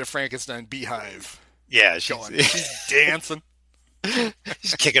full Bride of Frankenstein beehive. Yeah, she's dancing.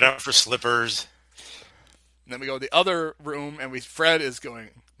 She's kicking up her slippers. And then we go to the other room, and Fred is going,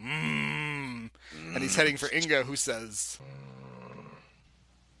 and he's heading for Inga, who says,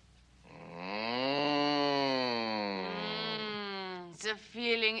 The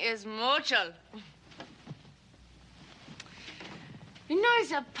feeling is mutual. You know,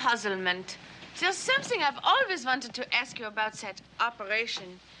 it's a puzzlement. There's something I've always wanted to ask you about that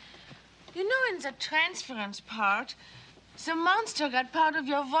operation. You know, in the transference part, the monster got part of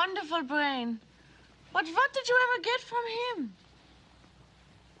your wonderful brain. But what did you ever get from him?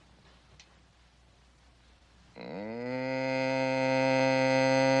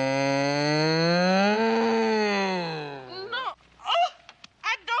 No. Oh,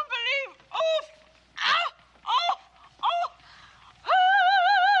 I don't believe. Oh, ah, oh, oh. Oh,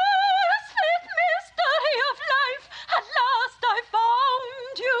 sweet mystery of life. At last I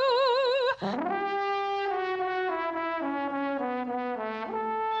found you.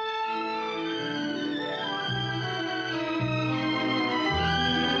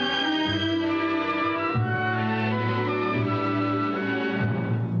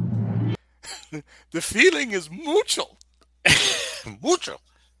 The feeling is mutual. Mutual.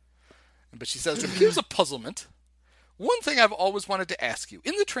 But she says to him, here's a puzzlement. One thing I've always wanted to ask you.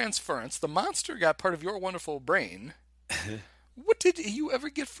 In the transference, the monster got part of your wonderful brain. What did you ever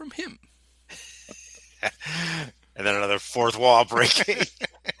get from him? And then another fourth wall breaking.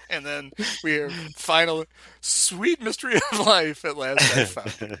 And then we hear final sweet mystery of life at last I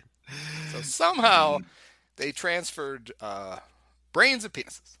found. So somehow they transferred brains and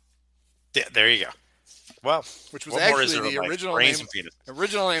penises. Yeah, there you go. Well, which was actually the original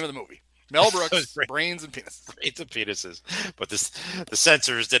name of the movie. Mel Brooks, Brains and Penises. Brains and Penises. But the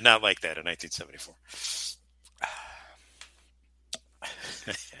censors did not like that in 1974.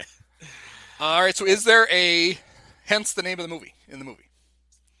 All right, so is there hence the name of the movie, in the movie?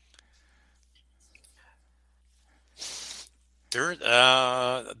 There's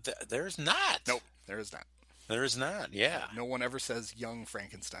not. Nope, there is not. There is not, yeah. No one ever says young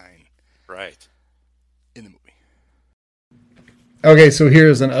Frankenstein. Right. In the movie. Okay, so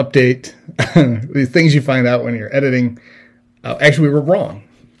here's an update. These things you find out when you're editing. Actually, we were wrong.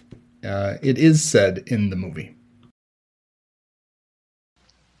 It is said in the movie.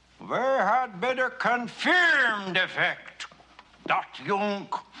 We had better confirm the fact that young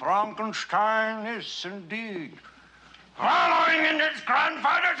Frankenstein is indeed following in his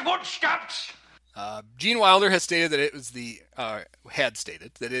grandfather's footsteps. Gene Wilder has stated that it was had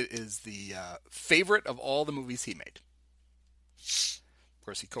stated that it is the favorite of all the movies he made. Of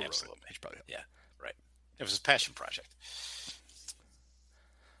course, he co-wrote it. Yeah, right. It was his passion project.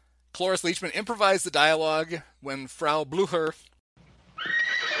 Cloris Leachman improvised the dialogue when Frau Blücher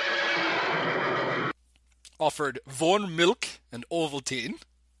offered Vorn Milk and Ovaltine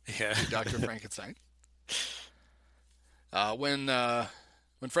to Dr. Frankenstein. When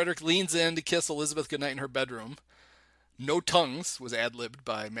Frederick leans in to kiss Elizabeth goodnight in her bedroom, No Tongues was ad-libbed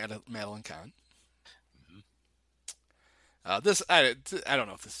by Madeline Kahn. I don't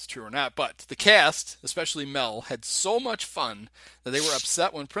know if this is true or not, but the cast, especially Mel, had so much fun that they were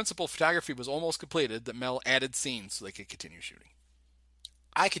upset when principal photography was almost completed that Mel added scenes so they could continue shooting.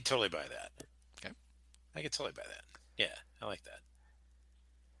 I could totally buy that. Okay. I could totally buy that. Yeah, I like that.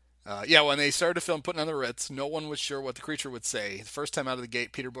 When they started to film Putting on the Ritz, no one was sure what the creature would say. The first time out of the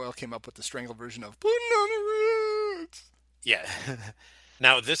gate, Peter Boyle came up with the strangled version of Putting on the Ritz. Yeah.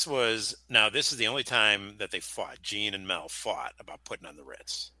 Now this is the only time that they fought. Gene and Mel fought about Putting on the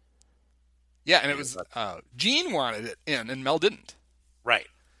Ritz. Yeah, and it was Gene wanted it in, and Mel didn't. Right,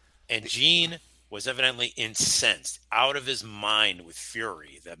 and Gene was evidently incensed, out of his mind with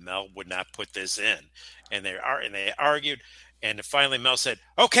fury that Mel would not put this in, and they argued, and finally Mel said,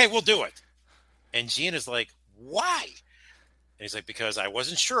 "Okay, we'll do it," and Gene is like, "Why?" And he's like, because I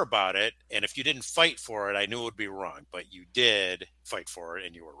wasn't sure about it, and if you didn't fight for it, I knew it would be wrong. But you did fight for it,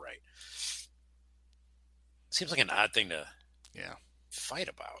 and you were right. Seems like an odd thing to fight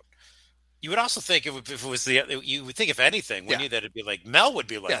about. You would also think if it was you would think if anything, wouldn't you, that it'd be like Mel would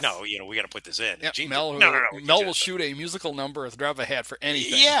be like, no, we got to put this in. Yeah, Gene, Mel will shoot a musical number with drop a hat for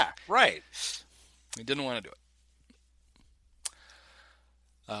anything. Yeah, right. He didn't want to do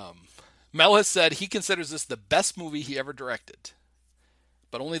it. Mel has said he considers this the best movie he ever directed,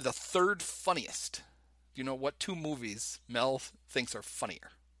 but only the third funniest. Do you know what two movies Mel thinks are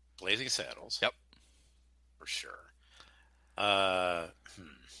funnier? Blazing Saddles. Yep. For sure. The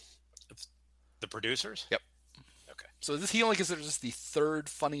Producers? Yep. Okay. So he only considers this the third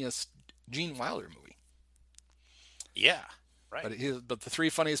funniest Gene Wilder movie. Yeah. Right. But the three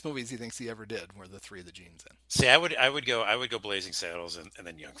funniest movies he thinks he ever did were the three that Gene's in. See, I would go Blazing Saddles and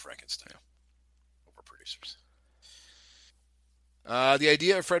then Young Frankenstein over Producers. The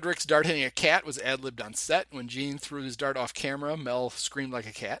idea of Frederick's dart hitting a cat was ad-libbed on set. When Gene threw his dart off camera, Mel screamed like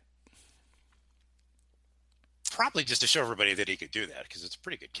a cat. Probably just to show everybody that he could do that, because it's a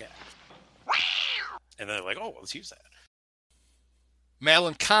pretty good cat. And they're like, well, let's use that.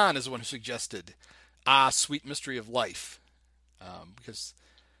 Madeline Kahn is the one who suggested Sweet Mystery of Life. Because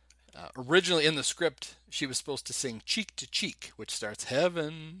originally in the script, she was supposed to sing Cheek to Cheek, which starts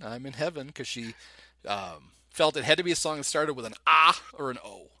Heaven, I'm in Heaven, because she felt it had to be a song that started with an ah or an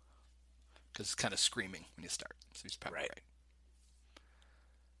o, because it's kind of screaming when you start. So she's probably right.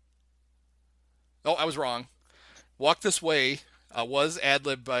 Oh, I was wrong. Walk This Way was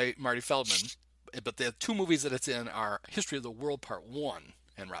ad-libbed by Marty Feldman, but the two movies that it's in are History of the World Part 1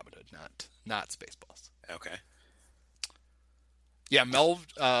 and Robin Hood, not Spaceballs. Okay. Yeah,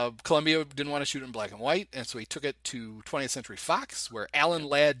 Columbia didn't want to shoot it in black and white, and so he took it to 20th Century Fox, where Alan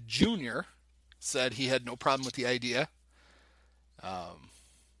Ladd Jr. said he had no problem with the idea.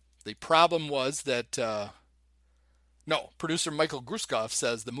 The problem was that No, producer Michael Gruskoff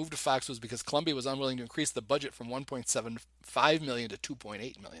says the move to Fox was because Columbia was unwilling to increase the budget from $1.75 million to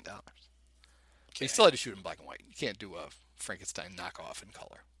 $2.8 million. They still had to shoot in black and white. You can't do a Frankenstein knockoff in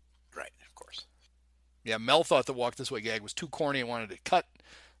color. Right, of course. Yeah, Mel thought the Walk This Way gag was too corny and wanted it cut.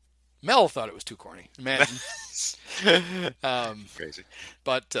 Mel thought it was too corny. Imagine. Crazy.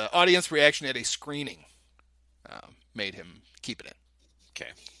 But audience reaction at a screening made him keep it in.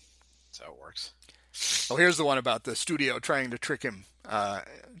 Okay. That's how it works. Well, here's the one about the studio trying to trick him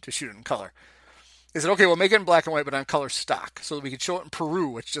to shoot it in color. They said, okay, we'll make it in black and white, but on color stock, so that we could show it in Peru,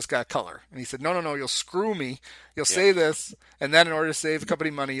 which just got color. And he said, no, you'll screw me. You'll say this, and then in order to save the company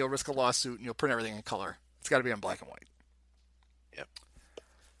money, you'll risk a lawsuit, and you'll print everything in color. It's got to be on black and white. Yep.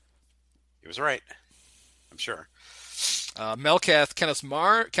 He was right. I'm sure. Mel cast Kenneth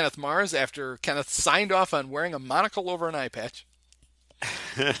Mars after Kenneth signed off on wearing a monocle over an eye patch.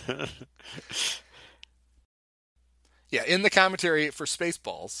 Yeah, in the commentary for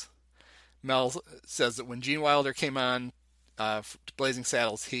Spaceballs, Mel says that when Gene Wilder came on to Blazing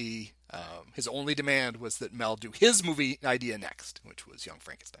Saddles, his only demand was that Mel do his movie idea next, which was Young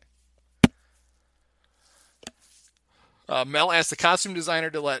Frankenstein. Mel asked the costume designer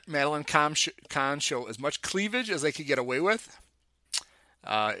to let Madeline Kahn show as much cleavage as they could get away with.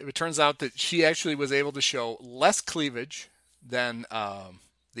 It turns out that she actually was able to show less cleavage than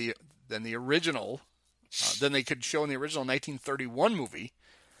the original, than they could show in the original 1931 movie,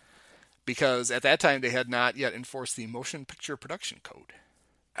 because at that time they had not yet enforced the Motion Picture Production Code.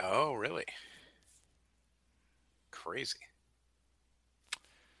 Oh, really? Crazy.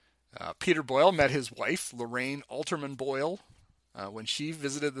 Peter Boyle met his wife, Lorraine Alterman Boyle, when she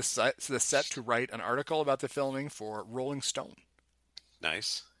visited the set to write an article about the filming for Rolling Stone.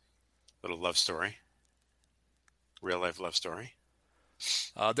 Nice. Little love story. Real life love story.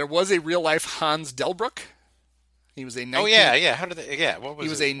 There was a real life Hans Delbruck. He was a How did they? Yeah, what was he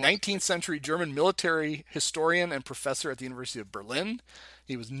was a 19th century German military historian and professor at the University of Berlin.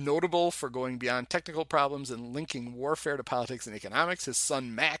 He was notable for going beyond technical problems and linking warfare to politics and economics. His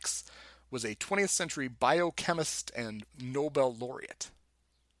son Max was a 20th century biochemist and Nobel laureate.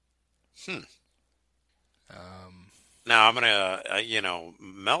 Now I'm gonna,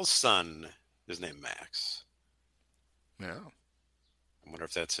 Mel's son is named Max. Yeah. I wonder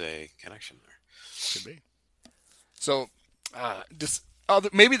if that's a connection there. Could be. So,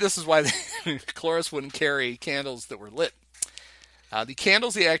 maybe this is why Cloris wouldn't carry candles that were lit. The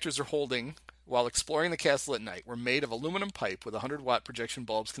candles the actors are holding while exploring the castle at night were made of aluminum pipe with 100-watt projection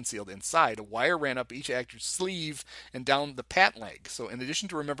bulbs concealed inside. A wire ran up each actor's sleeve and down the pat leg. So in addition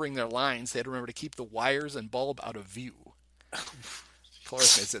to remembering their lines, they had to remember to keep the wires and bulb out of view. Cloris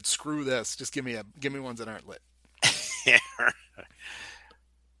said, screw this. Just give me ones that aren't lit. Yeah.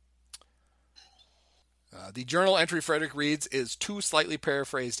 The journal entry Frederick reads is two slightly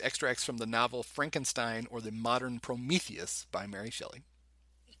paraphrased extracts from the novel Frankenstein or the Modern Prometheus by Mary Shelley.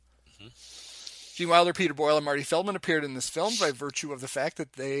 Mm-hmm. Gene Wilder, Peter Boyle, and Marty Feldman appeared in this film by virtue of the fact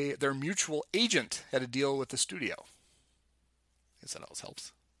that their mutual agent had a deal with the studio. I guess that always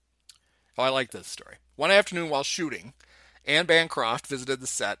helps. Oh, I like this story. One afternoon while shooting, Anne Bancroft visited the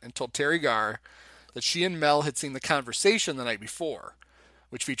set and told Terry Garr that she and Mel had seen The Conversation the night before,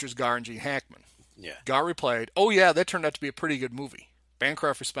 which features Garr and Gene Hackman. Yeah. Garr replied, "Oh yeah, that turned out to be a pretty good movie."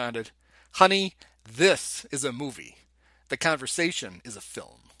 Bancroft responded, "Honey, this is a movie. The Conversation is a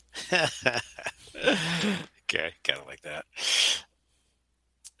film." Okay, kind of like that.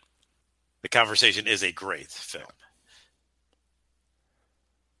 The Conversation is a great film.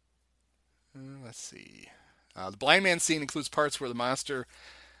 Let's see. The blind man scene includes parts where the monster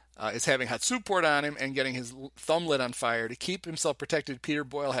is having hot soup poured on him and getting his thumb lit on fire. To keep himself protected, Peter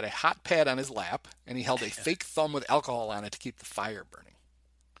Boyle had a hot pad on his lap, and he held a fake thumb with alcohol on it to keep the fire burning.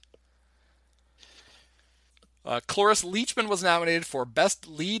 Cloris Leachman was nominated for Best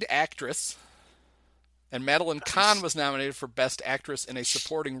Lead Actress, and Madeline Kahn was nominated for Best Actress in a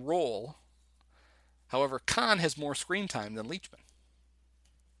Supporting Role. However, Kahn has more screen time than Leachman.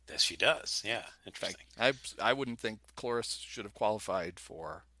 Yes, she does. Yeah, interesting. I wouldn't think Cloris should have qualified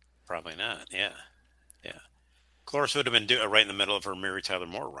for... Probably not, yeah. Cloris would have been right in the middle of her Mary Tyler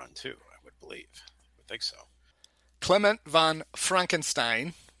Moore run, too, I would believe. I would think so. Clement von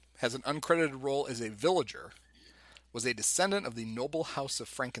Frankenstein has an uncredited role as a villager, was a descendant of the noble house of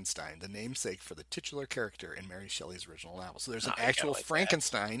Frankenstein, the namesake for the titular character in Mary Shelley's original novel. So there's an actual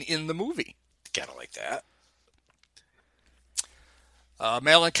Frankenstein in the movie. Gotta like that.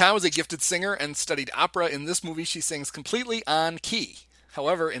 Madeline Kahn was a gifted singer and studied opera. In this movie, she sings completely on key.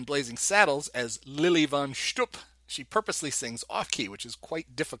 However, in Blazing Saddles, as Lily von Stupp, she purposely sings off key, which is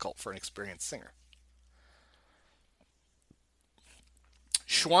quite difficult for an experienced singer.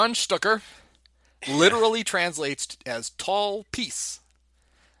 Schwanstucker literally translates as tall piece,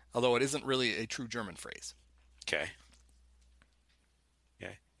 although it isn't really a true German phrase. Okay.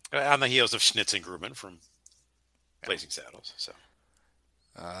 On the heels of Schnitzengruben from Blazing Saddles. So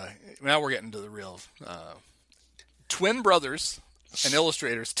now we're getting to the real twin brothers and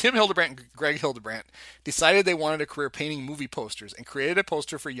illustrators, Tim Hildebrandt and Greg Hildebrandt, decided they wanted a career painting movie posters and created a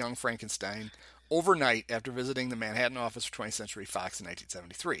poster for Young Frankenstein overnight after visiting the Manhattan office for 20th Century Fox in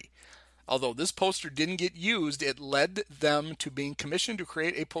 1973. Although this poster didn't get used, it led them to being commissioned to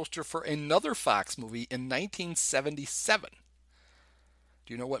create a poster for another Fox movie in 1977.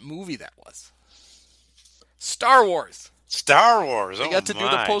 Do you know what movie that was? Star Wars. Star Wars. They got to do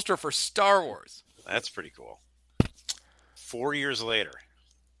the poster for Star Wars. That's pretty cool. 4 years later.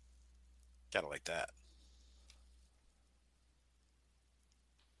 Gotta like that.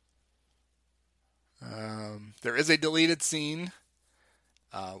 There is a deleted scene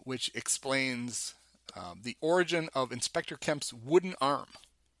which explains the origin of Inspector Kemp's wooden arm.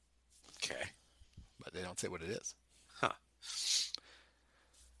 Okay. But they don't say what it is. Huh.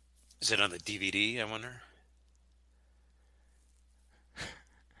 Is it on the DVD, I wonder?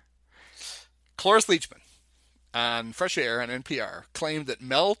 Cloris Leachman on Fresh Air on NPR claimed that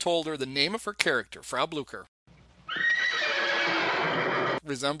Mel told her the name of her character, Frau Blucher,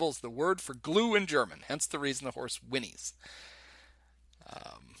 resembles the word for glue in German, hence the reason the horse whinnies.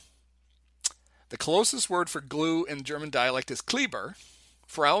 The closest word for glue in German dialect is Kleber.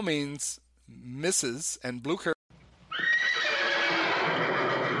 Frau means Mrs. and Blucher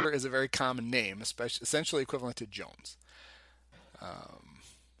is a very common name, essentially equivalent to Jones.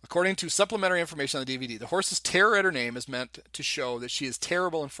 According to supplementary information on the DVD, the horse's terror at her name is meant to show that she is a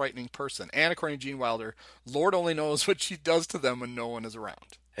terrible and frightening person. And according to Gene Wilder, Lord only knows what she does to them when no one is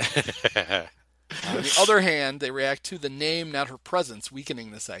around. On the other hand, they react to the name, not her presence,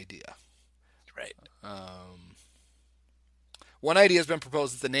 weakening this idea. Right. One idea has been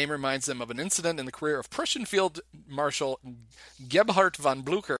proposed that the name reminds them of an incident in the career of Prussian Field Marshal Gebhard von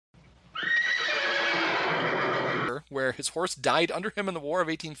Blücher, where his horse died under him in the War of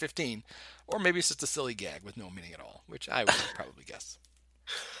 1815, or maybe it's just a silly gag with no meaning at all, which I would probably guess.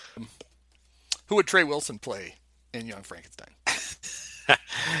 Who would Trey Wilson play in Young Frankenstein?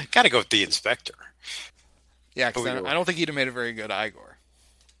 Gotta go with the Inspector. Yeah, because I don't think he'd have made a very good Igor.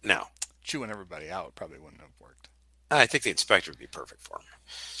 No. Chewing everybody out probably wouldn't have worked. I think the Inspector would be perfect for him.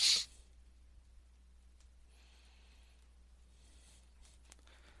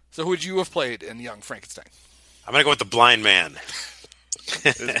 So who would you have played in Young Frankenstein? I'm going to go with the Blind Man.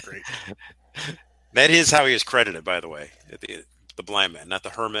 This is great. That is how he is credited, by the way. The Blind Man, not the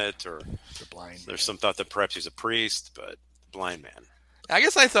Hermit or the Blind. There's some thought that perhaps he's a priest, but Blind Man. I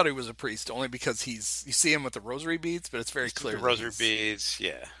guess I thought he was a priest only because you see him with the rosary beads, but it's very clear. The rosary beads,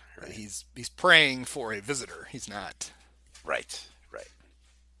 yeah. Right. He's praying for a visitor. He's not. Right.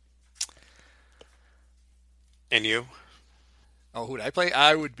 And you? Oh, who would I play?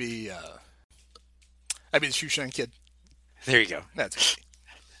 I would be. I'd be the Shoeshine Kid. There you go. That's easy.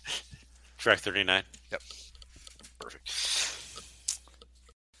 Track 39. Yep. Perfect.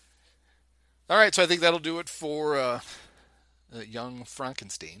 All right, so I think that'll do it for Young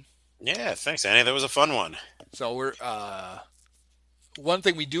Frankenstein. Yeah, thanks, Annie. That was a fun one. So we're one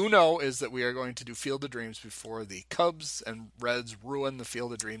thing we do know is that we are going to do Field of Dreams before the Cubs and Reds ruin the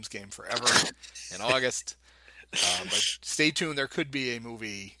Field of Dreams game forever in August. But stay tuned. There could be a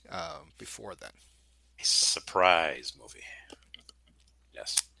movie before then. A surprise movie.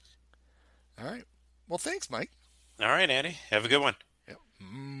 Yes. All right. Well, thanks, Mike. All right, Andy. Have a good one.